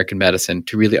us in American medicine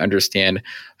to really understand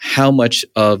how much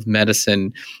of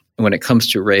medicine, when it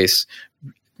comes to race,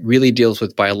 really deals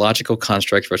with biological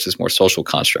constructs versus more social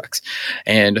constructs.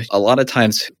 And a lot of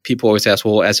times people always ask,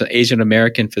 well, as an Asian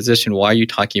American physician, why are you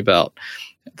talking about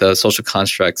the social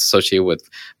constructs associated with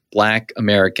Black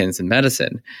Americans in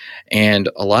medicine? And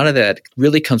a lot of that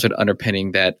really comes with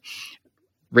underpinning that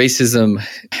racism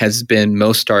has been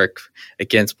most stark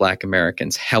against Black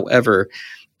Americans. However,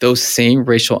 those same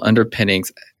racial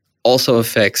underpinnings also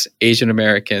affects Asian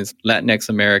Americans, Latinx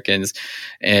Americans,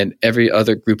 and every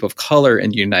other group of color in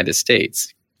the United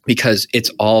States, because it's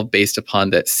all based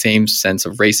upon that same sense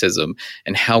of racism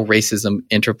and how racism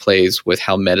interplays with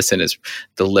how medicine is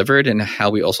delivered and how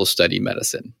we also study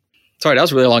medicine. Sorry, that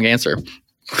was a really long answer.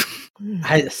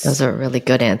 That was a really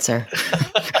good answer.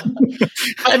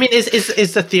 I mean,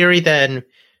 is the theory then,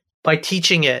 by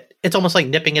teaching it, it's almost like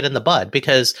nipping it in the bud,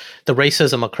 because the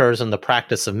racism occurs in the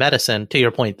practice of medicine, to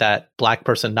your point, that Black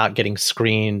person not getting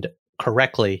screened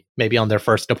correctly, maybe on their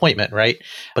first appointment, right?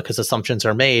 Because assumptions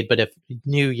are made. But if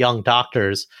new young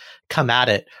doctors come at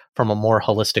it from a more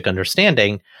holistic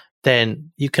understanding,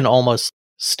 then you can almost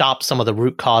stop some of the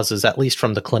root causes, at least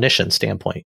from the clinician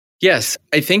standpoint. Yes,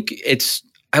 I think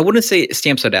I wouldn't say it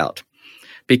stamps it out,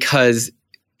 because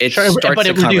it starts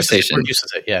the conversation.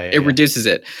 Reduces it. It reduces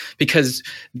it, because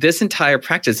this entire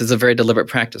practice is a very deliberate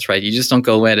practice, right? You just don't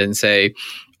go in and say,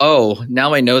 oh,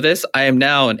 now I know this, I am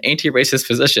now an anti-racist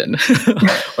physician,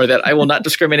 or that I will not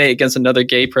discriminate against another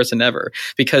gay person ever.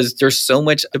 Because there's so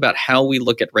much about how we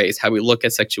look at race, how we look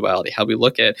at sexuality, how we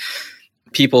look at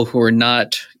people who are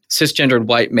not cisgendered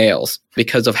white males,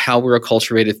 because of how we're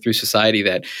acculturated through society,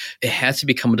 that it has to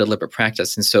become a deliberate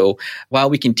practice. And so while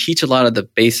we can teach a lot of the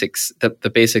basics, the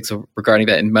basics of regarding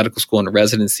that in medical school and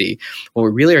residency, what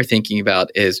we really are thinking about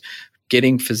is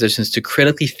getting physicians to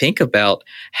critically think about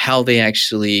how they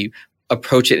actually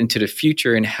approach it into the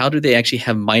future, and how do they actually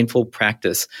have mindful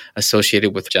practice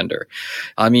associated with gender.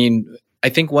 I mean, I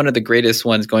think one of the greatest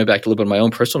ones, going back to a little bit of my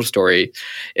own personal story,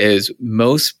 is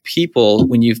most people,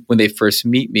 when they first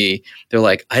meet me, they're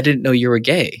like, I didn't know you were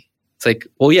gay. It's like,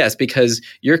 well, yes, because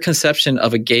your conception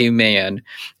of a gay man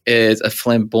is a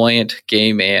flamboyant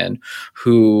gay man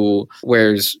who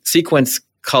wears sequins,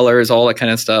 colors, all that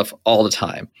kind of stuff all the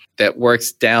time, that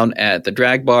works down at the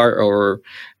drag bar or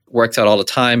works out all the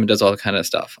time and does all that kind of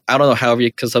stuff. I don't know how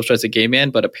you conceptualize a gay man,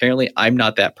 but apparently I'm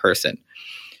not that person.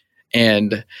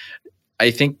 And I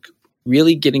think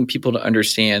really getting people to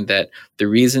understand that the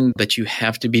reason that you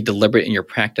have to be deliberate in your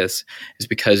practice is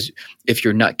because if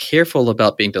you're not careful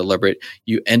about being deliberate,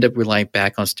 you end up relying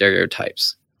back on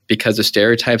stereotypes. Because the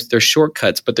stereotypes, they're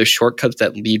shortcuts, but they're shortcuts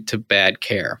that lead to bad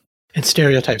care. And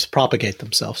stereotypes propagate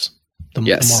themselves the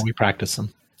more we practice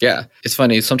them. Yeah. It's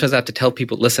funny. Sometimes I have to tell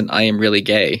people, listen, I am really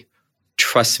gay.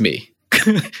 Trust me.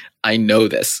 I know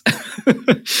this.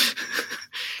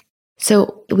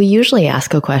 So we usually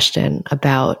ask a question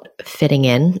about fitting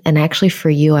in. And actually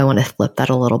for you, I want to flip that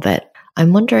a little bit.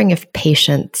 I'm wondering if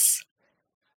patients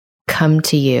come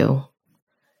to you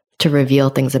to reveal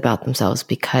things about themselves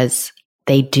because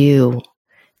they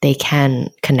can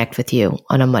connect with you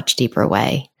on a much deeper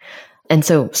way. And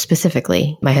so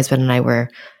specifically, my husband and I were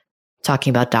talking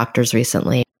about doctors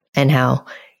recently and how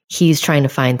he's trying to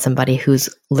find somebody who's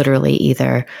literally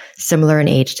either similar in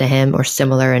age to him or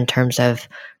similar in terms of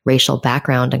racial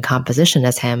background and composition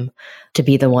as him to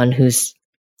be the one who's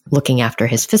looking after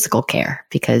his physical care,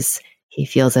 because he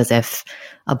feels as if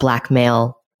a Black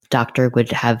male doctor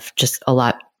would have just a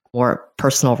lot more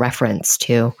personal reference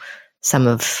to some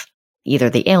of either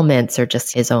the ailments or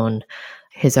just his own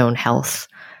health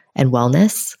and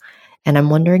wellness. And I'm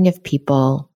wondering if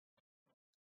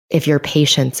your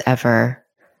patients ever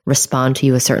respond to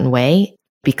you a certain way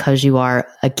because you are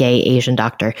a gay Asian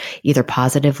doctor, either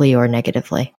positively or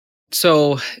negatively?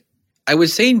 So I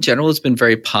would say in general, it's been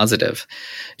very positive.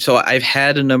 So I've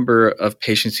had a number of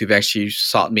patients who've actually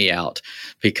sought me out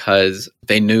because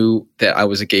they knew that I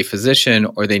was a gay physician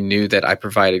or they knew that I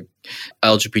provided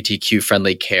LGBTQ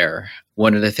friendly care.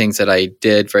 One of the things that I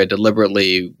did very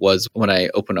deliberately was when I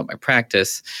opened up my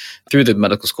practice through the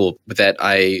medical school that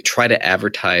I try to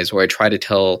advertise or I try to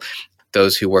tell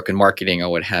those who work in marketing or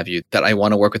what have you, that I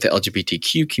want to work with the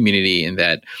LGBTQ community and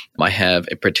that I have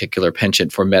a particular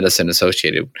penchant for medicine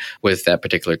associated with that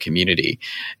particular community.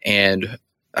 And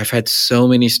I've had so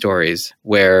many stories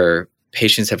where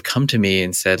patients have come to me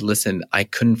and said, listen, I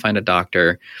couldn't find a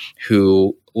doctor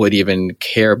who would even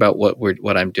care about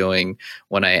what I'm doing.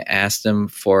 When I asked them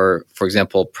for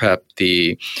example, PrEP,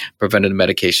 the preventative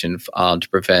medication to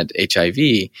prevent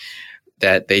HIV,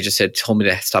 that they just told me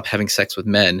to stop having sex with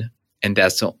men. And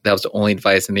that was the only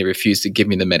advice, and they refused to give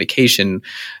me the medication,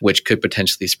 which could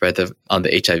potentially spread the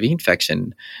HIV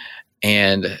infection.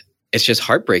 And it's just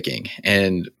heartbreaking.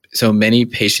 And so many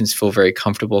patients feel very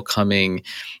comfortable coming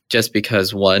just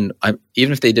because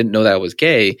even if they didn't know that I was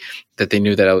gay, that they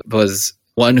knew that I was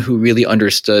one who really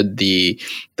understood the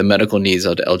medical needs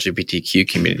of the LGBTQ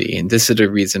community. And this is the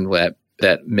reason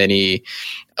that many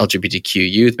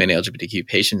LGBTQ youth, many LGBTQ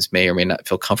patients may or may not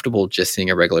feel comfortable just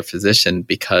seeing a regular physician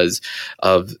because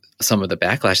of some of the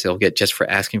backlash they'll get just for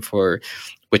asking for,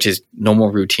 which is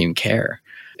normal routine care.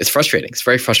 It's frustrating. It's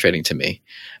very frustrating to me.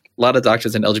 A lot of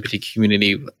doctors in the LGBT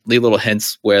community leave little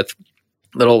hints with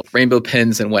little rainbow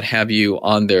pins and what have you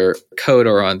on their coat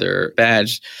or on their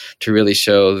badge to really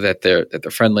show that they're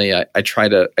friendly. I try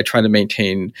to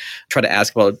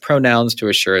ask about pronouns to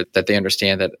assure that they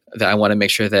understand that I want to make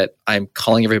sure that I'm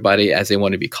calling everybody as they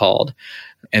want to be called,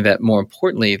 and that more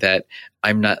importantly that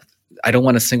I don't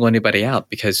want to single anybody out,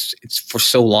 because it's for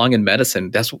so long in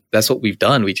medicine, that's what we've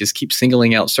done. We just keep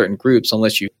singling out certain groups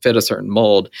unless you fit a certain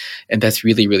mold. And that's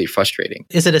really, really frustrating.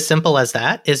 Is it as simple as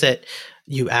that? Is it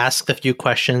you ask a few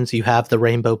questions, you have the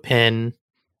rainbow pin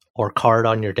or card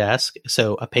on your desk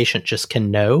so a patient just can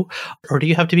know? Or do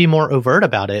you have to be more overt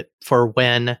about it for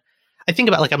when... I think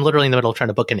about, I'm literally in the middle of trying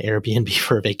to book an Airbnb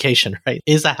for a vacation, right?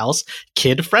 Is a house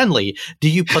kid friendly? Do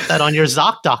you put that on your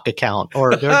ZocDoc account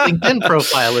or your LinkedIn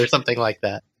profile or something like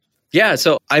that? Yeah.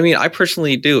 So, I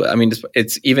personally do.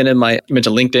 It's even you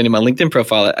mentioned LinkedIn. In my LinkedIn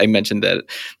profile, I mentioned that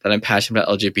I'm passionate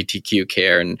about LGBTQ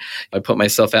care, and I put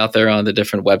myself out there on the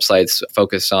different websites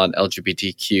focused on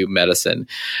LGBTQ medicine.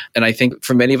 And I think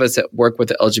for many of us that work with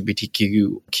the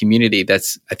LGBTQ community,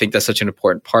 I think that's such an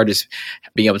important part, is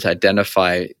being able to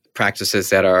identify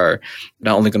practices that are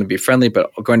not only going to be friendly, but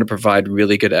are going to provide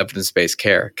really good evidence-based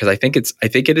care. Because I think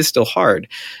it is still hard,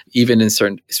 even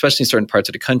especially in certain parts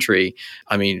of the country.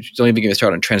 Don't even get me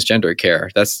started on transgender care.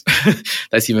 That's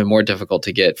that's even more difficult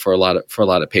to get for a lot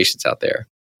of patients out there.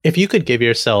 If you could give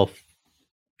your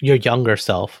younger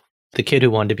self, The kid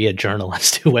who wanted to be a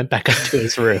journalist who went back up to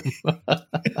his room.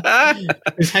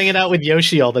 He's hanging out with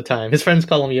Yoshi all the time. His friends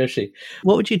call him Yoshi.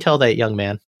 What would you tell that young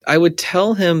man? I would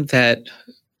tell him that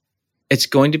it's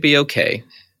going to be okay.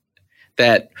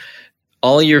 That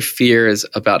all your fears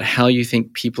about how you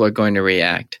think people are going to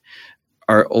react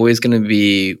are always going to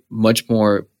be much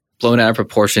more blown out of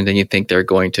proportion than you think they're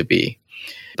going to be.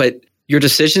 But your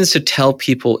decisions to tell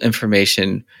people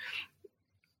information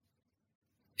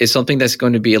is something that's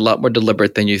going to be a lot more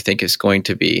deliberate than you think it's going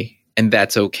to be. And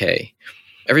that's okay.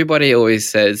 Everybody always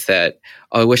says that,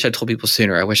 oh, I wish I told people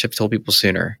sooner. I wish I told people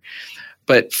sooner.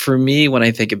 But for me, when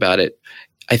I think about it,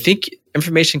 I think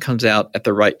information comes out at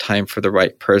the right time for the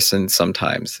right person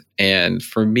sometimes. And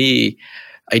for me,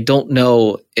 I don't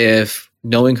know if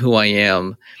knowing who I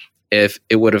am, if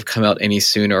it would have come out any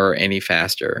sooner or any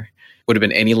faster, would have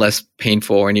been any less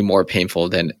painful or any more painful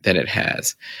than it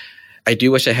has. I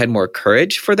do wish I had more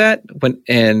courage for that.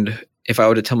 And if I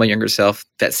were to tell my younger self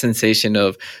that sensation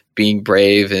of being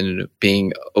brave and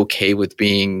being okay with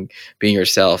being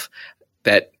yourself,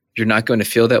 that you're not going to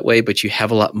feel that way, but you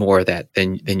have a lot more of that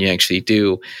than you actually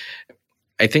do.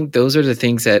 I think those are the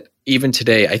things that even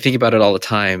today, I think about it all the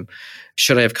time.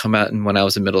 Should I have come out when I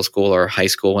was in middle school or high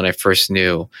school when I first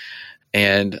knew?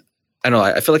 And I don't know,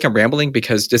 I feel like I'm rambling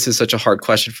because this is such a hard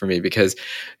question for me because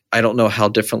I don't know how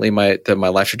differently my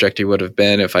life trajectory would have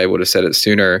been if I would have said it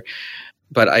sooner.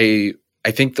 But I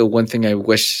think the one thing I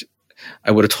wish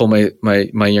I would have told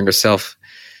my younger self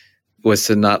was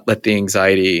to not let the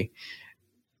anxiety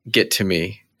get to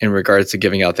me in regards to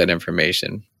giving out that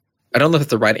information. I don't know if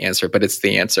it's the right answer, but it's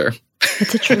the answer.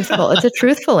 It's a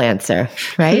truthful answer,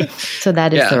 right? So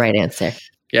that is the right answer.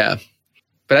 Yeah.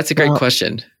 But that's a great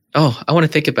question. Oh, I want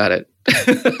to think about it.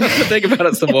 Think about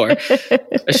it some more.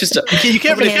 It's just you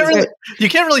can't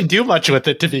really do much with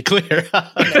it, to be clear,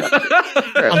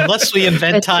 unless we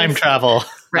invent time travel.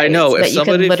 Right, I know. So that you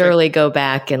can literally go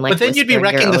back and but then you'd be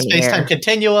wrecking the space-time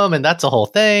continuum, and that's a whole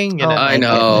thing. You know? I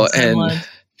know,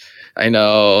 I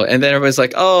know. And then everybody's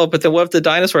like, oh, but then what if the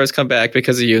dinosaurs come back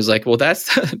because of you? It's like, well,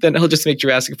 then it'll just make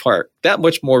Jurassic Park that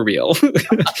much more real.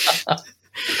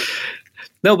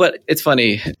 No, but it's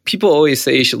funny. People always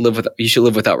say you should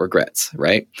live without regrets,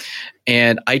 right?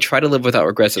 And I try to live without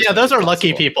regrets. Yeah, those are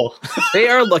lucky people. They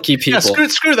are lucky people. Yeah,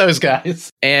 screw those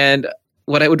guys. And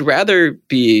what I would rather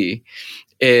be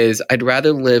is I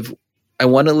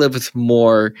want to live with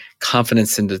more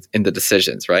confidence in the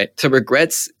decisions, right? So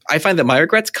regrets, I find that my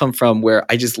regrets come from where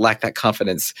I just lack that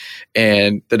confidence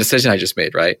in the decision I just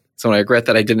made, right? So I regret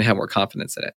that I didn't have more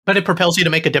confidence in it. But it propels you to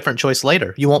make a different choice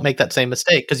later. You won't make that same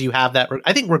mistake because you have that.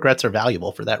 I think regrets are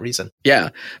valuable for that reason. Yeah,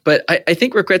 but I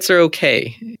think regrets are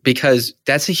okay because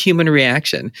that's a human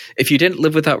reaction. If you didn't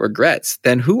live without regrets,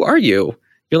 then who are you?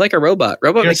 You're like a robot.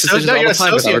 Robot makes decisions all the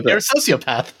time without regrets. You're a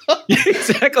sociopath.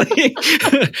 Exactly.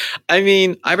 I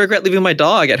mean, I regret leaving my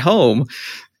dog at home.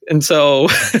 And so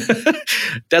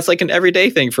that's like an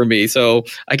everyday thing for me. So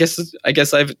I guess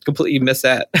I've completely missed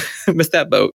that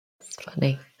boat. It's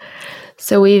funny.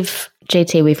 So we've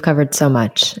covered so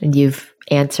much and you've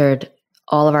answered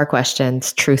all of our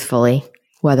questions truthfully,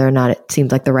 whether or not it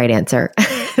seemed like the right answer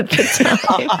at the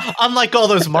time. Unlike all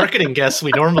those marketing guests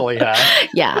we normally have.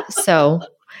 Yeah. So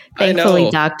thankfully,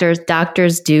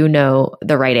 doctors do know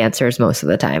the right answers most of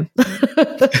the time.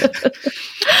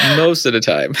 Most of the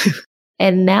time.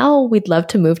 And now we'd love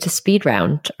to move to speed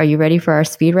round. Are you ready for our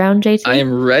speed round, JT? I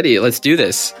am ready. Let's do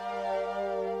this.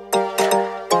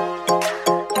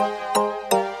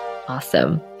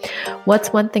 Awesome.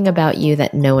 What's one thing about you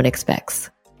that no one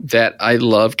expects? That I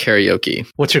love karaoke.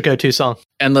 What's your go-to song?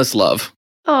 Endless Love.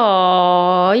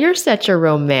 Oh, you're such a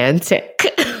romantic.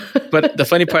 But the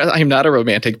funny part is I'm not a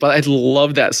romantic, but I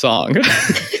love that song.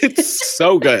 It's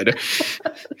so good.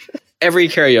 Every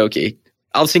karaoke.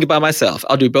 I'll sing it by myself.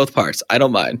 I'll do both parts. I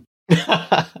don't mind.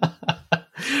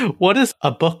 What is a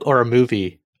book or a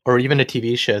movie or even a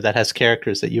TV show that has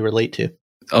characters that you relate to?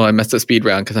 Oh, I messed up speed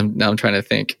round because I'm trying to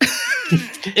think.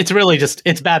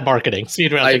 It's bad marketing.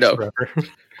 Speed round takes forever.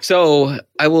 So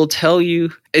I will tell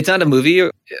you, it's not a movie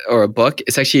or a book.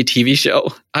 It's actually a TV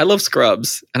show. I love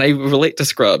Scrubs, and I relate to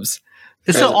Scrubs.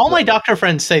 So all my doctor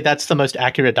friends say that's the most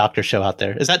accurate doctor show out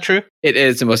there. Is that true? It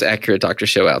is the most accurate doctor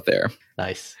show out there.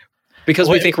 Nice. Because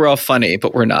we think we're all funny,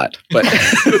 but we're not. But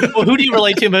well, who do you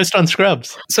relate to most on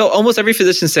Scrubs? So almost every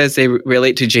physician says they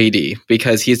relate to JD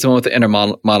because he's the one with the inner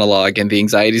monologue and the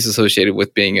anxieties associated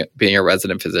with being a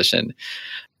resident physician.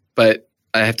 But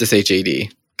I have to say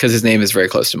JD because his name is very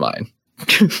close to mine.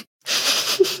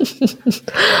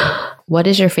 What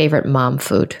is your favorite mom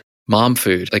food? Mom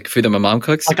food, like food that my mom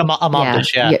cooks? Like a mom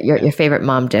dish, yeah. Your favorite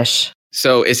mom dish.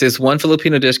 So it's this one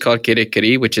Filipino dish called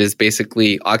kiri-kiri, which is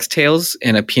basically oxtails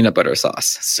in a peanut butter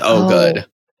sauce. So good.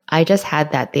 I just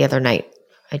had that the other night.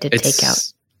 I did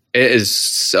takeout. It is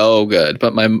so good.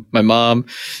 But my mom,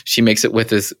 she makes it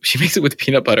with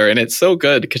peanut butter, and it's so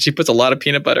good because she puts a lot of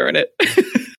peanut butter in it.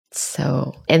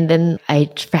 And then I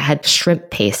had shrimp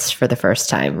paste for the first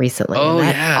time recently. Oh,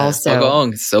 yeah. Also,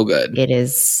 bagoong is so good. It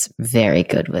is very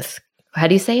good with, how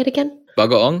do you say it again?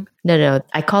 Bagoong? No.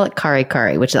 I call it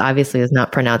kare-kare, which obviously is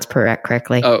not pronounced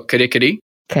correctly. Oh, kiri-kiri?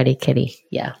 Kiri-kiri.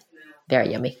 Yeah.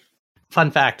 Very yummy.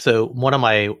 Fun fact. So one of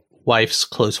my wife's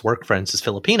close work friends is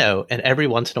Filipino, and every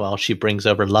once in a while she brings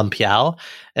over lumpiao.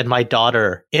 And my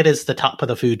daughter, it is the top of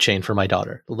the food chain for my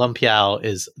daughter. Lumpiao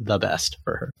is the best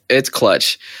for her. It's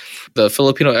clutch. The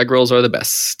Filipino egg rolls are the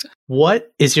best.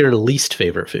 What is your least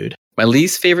favorite food? My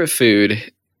least favorite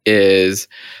food is,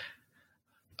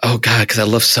 oh God, because I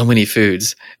love so many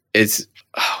foods. It's,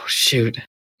 oh shoot.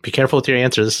 Be careful with your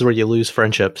answer. This is where you lose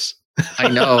friendships. I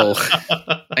know.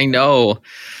 I know.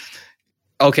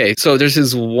 Okay, so there's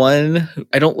this one,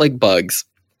 I don't like bugs.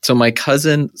 So my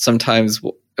cousin sometimes,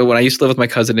 when I used to live with my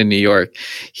cousin in New York,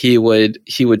 he would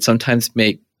sometimes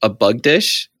make a bug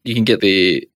dish. You can get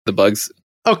the bugs.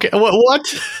 Okay, what?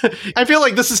 I feel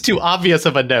like this is too obvious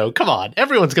of a no. Come on,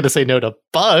 everyone's going to say no to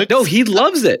bugs. No, he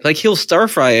loves it. Like he'll stir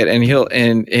fry it and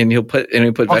he'll put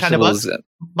vegetables in.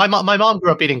 My mom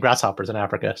grew up eating grasshoppers in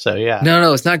Africa, so yeah.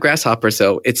 No, it's not grasshoppers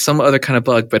though. It's some other kind of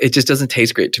bug, but it just doesn't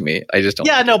taste great to me. I just don't.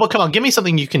 Yeah, no, but come on, give me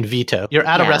something you can veto. You're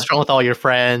at a restaurant with all your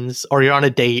friends, or you're on a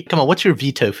date. Come on, what's your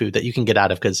veto food that you can get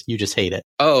out of because you just hate it?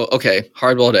 Oh, okay,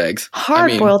 hard-boiled eggs.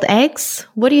 Hard-boiled eggs?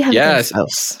 What do you have against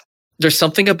those? There's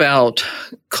something about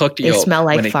cooked yolk. They smell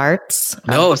like farts?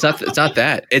 No, it's not. It's not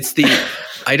that. It's the.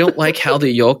 I don't like how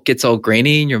the yolk gets all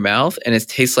grainy in your mouth, and it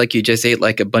tastes like you just ate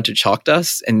like a bunch of chalk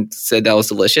dust and said that was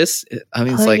delicious. I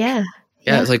mean, it's like, yeah.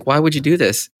 It's like, why would you do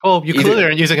this? Oh, you clearly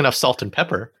aren't using enough salt and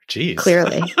pepper. Jeez.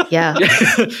 Clearly, yeah.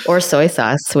 Or soy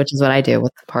sauce, which is what I do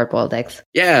with hard-boiled eggs.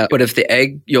 Yeah, but if the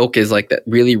egg yolk is like that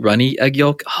really runny egg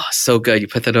yolk, oh, so good. You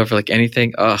put that over like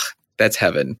anything. Oh, that's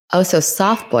heaven. Oh, so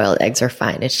soft-boiled eggs are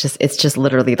fine. It's just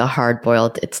literally the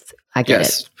hard-boiled. I get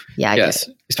it. Yeah, I get it.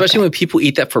 Especially when people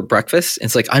eat that for breakfast.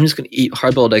 It's like, I'm just going to eat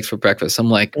hard-boiled eggs for breakfast. I'm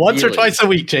like, once or twice a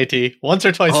week, JT. Once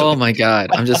or twice a week. Oh my God.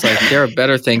 I'm just like, there are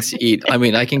better things to eat. I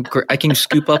mean, I can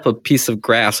scoop up a piece of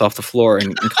grass off the floor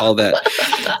and call that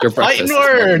your breakfast.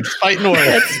 Fighting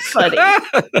words. That's funny.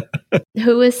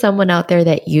 Who is someone out there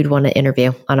that you'd want to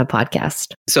interview on a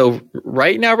podcast? So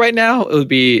right now, it would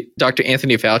be Dr.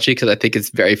 Anthony Fauci, because I think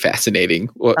it's very fascinating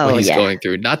what he's going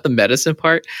through. Not the medicine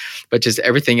part, but just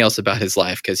everything else about his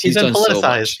life, because he's done so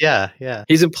much. Yeah.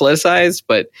 He's been politicized,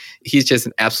 but he's just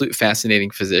an absolute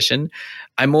fascinating physician.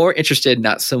 I'm more interested,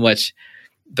 not so much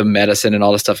the medicine and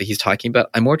all the stuff that he's talking about.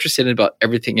 I'm more interested in about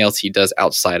everything else he does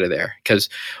outside of there. Because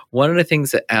one of the things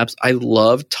that I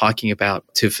love talking about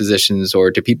to physicians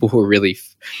or to people who are really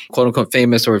quote unquote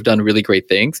famous or have done really great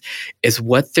things is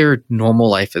what their normal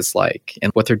life is like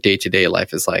and what their day-to-day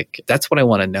life is like. That's what I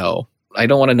want to know. I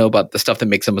don't want to know about the stuff that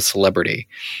makes them a celebrity,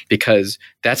 because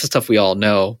that's the stuff we all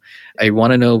know. I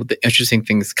want to know the interesting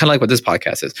things, kind of like what this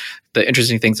podcast is, the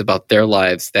interesting things about their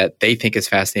lives that they think is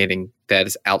fascinating, that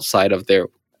is outside of their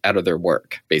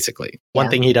work, basically. One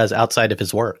thing he does outside of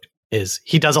his work is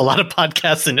he does a lot of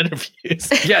podcasts and interviews.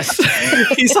 Yes.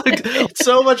 He's like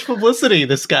so much publicity,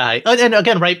 this guy. And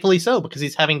again, rightfully so, because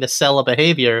he's having to sell a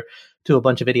behavior to a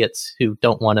bunch of idiots who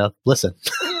don't want to listen.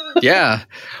 Yeah.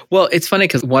 Well, it's funny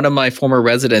because one of my former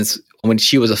residents, when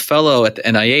she was a fellow at the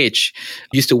NIH,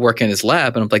 used to work in his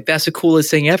lab. And I'm like, that's the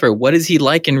coolest thing ever. What is he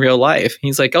like in real life?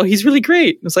 He's like, oh, he's really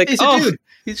great. It's like, he's a dude.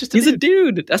 He's a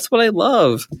dude. That's what I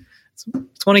love. I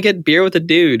just want to get beer with a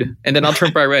dude. And then I'll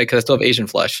turn bright red because I still have Asian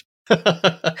flush.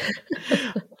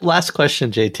 Last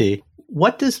question, JT.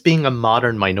 What does being a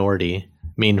modern minority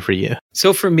mean for you?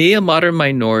 So for me, a modern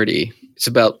minority, it's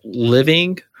about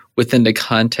living within the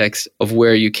context of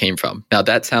where you came from. Now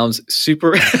that sounds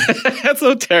super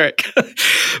esoteric,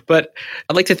 but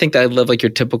I'd like to think that I live like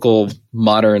your typical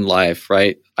modern life,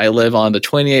 right? I live on the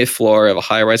 28th floor of a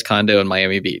high-rise condo in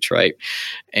Miami Beach, right?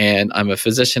 And I'm a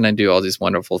physician. I do all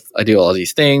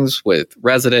these things with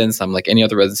residents. I'm like any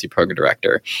other residency program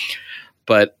director,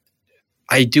 but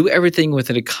I do everything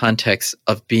within a context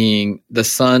of being the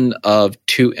son of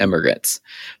two immigrants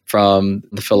from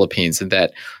the Philippines, and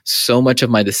that so much of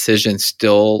my decision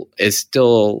is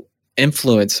still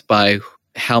influenced by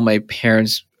how my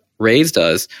parents raised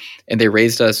us, and they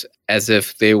raised us as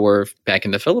if they were back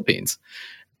in the Philippines.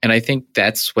 And I think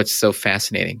that's what's so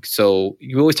fascinating. So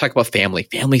you always talk about family.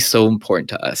 Family's so important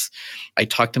to us. I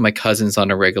talk to my cousins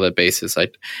on a regular basis.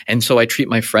 And so I treat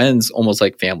my friends almost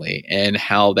like family, and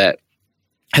how that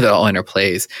all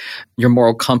interplays. Your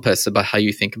moral compass about how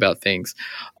you think about things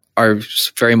are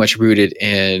very much rooted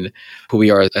in who we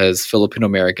are as Filipino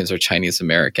Americans or Chinese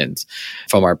Americans,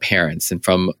 from our parents and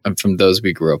from those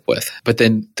we grew up with. But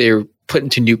then they're put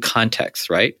into new contexts,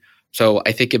 right? So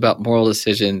I think about moral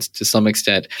decisions to some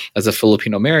extent as a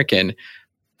Filipino American,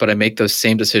 but I make those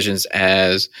same decisions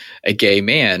as a gay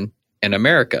man in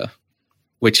America,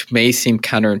 which may seem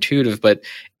counterintuitive, but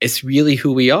it's really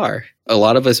who we are. A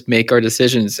lot of us make our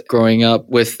decisions growing up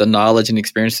with the knowledge and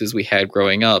experiences we had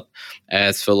growing up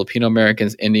as Filipino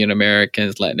Americans, Indian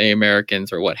Americans, Latin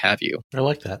Americans, or what have you. I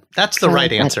like that. That's the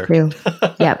right answer.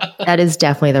 Yeah, that is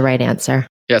definitely the right answer.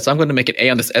 Yeah, so I'm going to make an A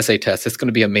on this essay test. It's going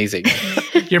to be amazing.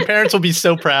 Your parents will be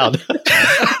so proud.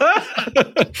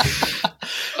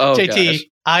 Oh, JT, gosh.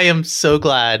 I am so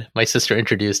glad my sister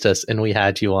introduced us and we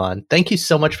had you on. Thank you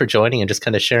so much for joining and just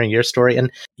kind of sharing your story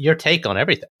and your take on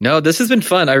everything. No, this has been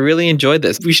fun. I really enjoyed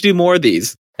this. We should do more of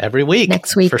these. Every week.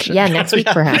 Next week. For sure. Yeah, next week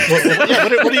perhaps. What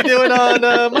are you doing on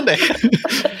Monday?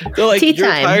 So like Tea your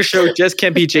time. entire show just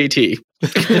can't be JT. The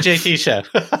JT show.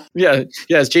 Yeah.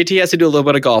 Yes, JT has to do a little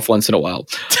bit of golf once in a while.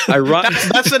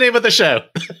 That's the name of the show.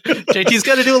 JT's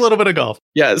got to do a little bit of golf.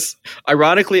 Yes.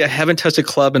 Ironically, I haven't touched a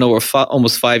club in over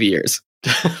almost 5 years.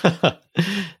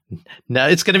 No,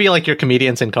 it's going to be like your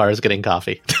comedians in cars getting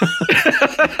coffee.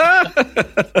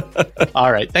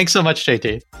 All right. Thanks so much,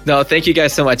 JT. No, thank you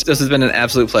guys so much. This has been an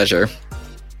absolute pleasure.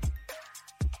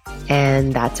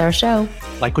 And that's our show.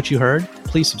 Like what you heard?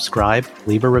 Please subscribe,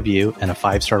 leave a review, and a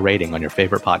 5-star rating on your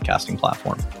favorite podcasting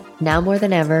platform. Now more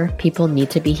than ever, people need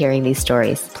to be hearing these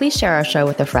stories. Please share our show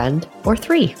with a friend or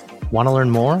 3. Want to learn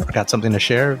more or got something to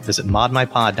share? Visit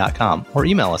modmypod.com or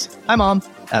email us,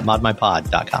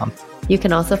 himom@modmypod.com. You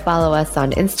can also follow us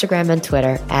on Instagram and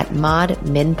Twitter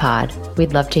 @modminpod.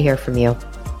 We'd love to hear from you.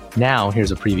 Now,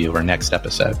 here's a preview of our next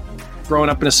episode. Growing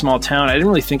up in a small town, I didn't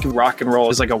really think of rock and roll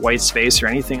as like a white space or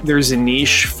anything. There's a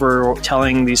niche for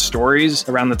telling these stories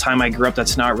around the time I grew up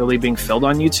that's not really being filled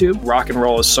on YouTube. Rock and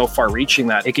roll is so far reaching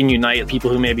that it can unite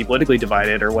people who may be politically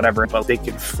divided or whatever, but they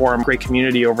can form great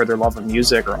community over their love of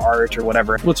music or art or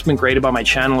whatever. What's been great about my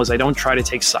channel is I don't try to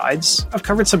take sides. I've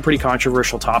covered some pretty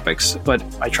controversial topics, but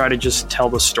I try to just tell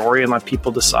the story and let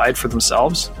people decide for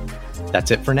themselves.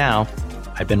 That's it for now.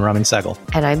 I've been Raman Sehgal.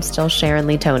 And I'm still Sharon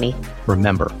Lee Tony.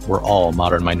 Remember, we're all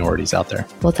modern minorities out there.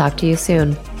 We'll talk to you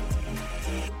soon.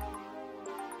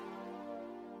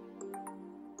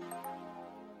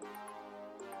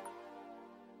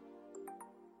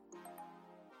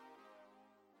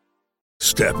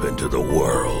 Step into the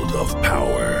world of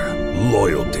power,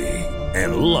 loyalty,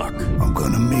 and luck. I'm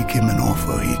gonna make him an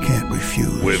offer he can't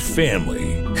refuse. With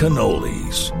family,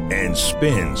 cannolis, and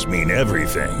spins mean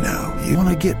everything. Now, you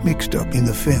wanna get mixed up in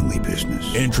the family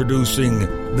business. Introducing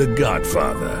The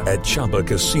Godfather at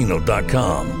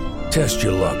ChumbaCasino.com. Test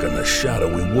your luck in the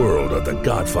shadowy world of The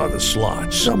Godfather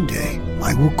slot. Someday,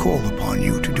 I will call upon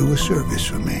you to do a service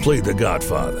for me. Play The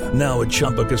Godfather now at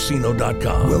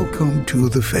ChumbaCasino.com. Welcome to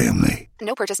the family.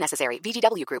 No purchase necessary.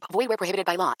 VGW Group. Void where prohibited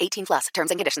by law. 18+.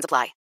 Terms and conditions apply.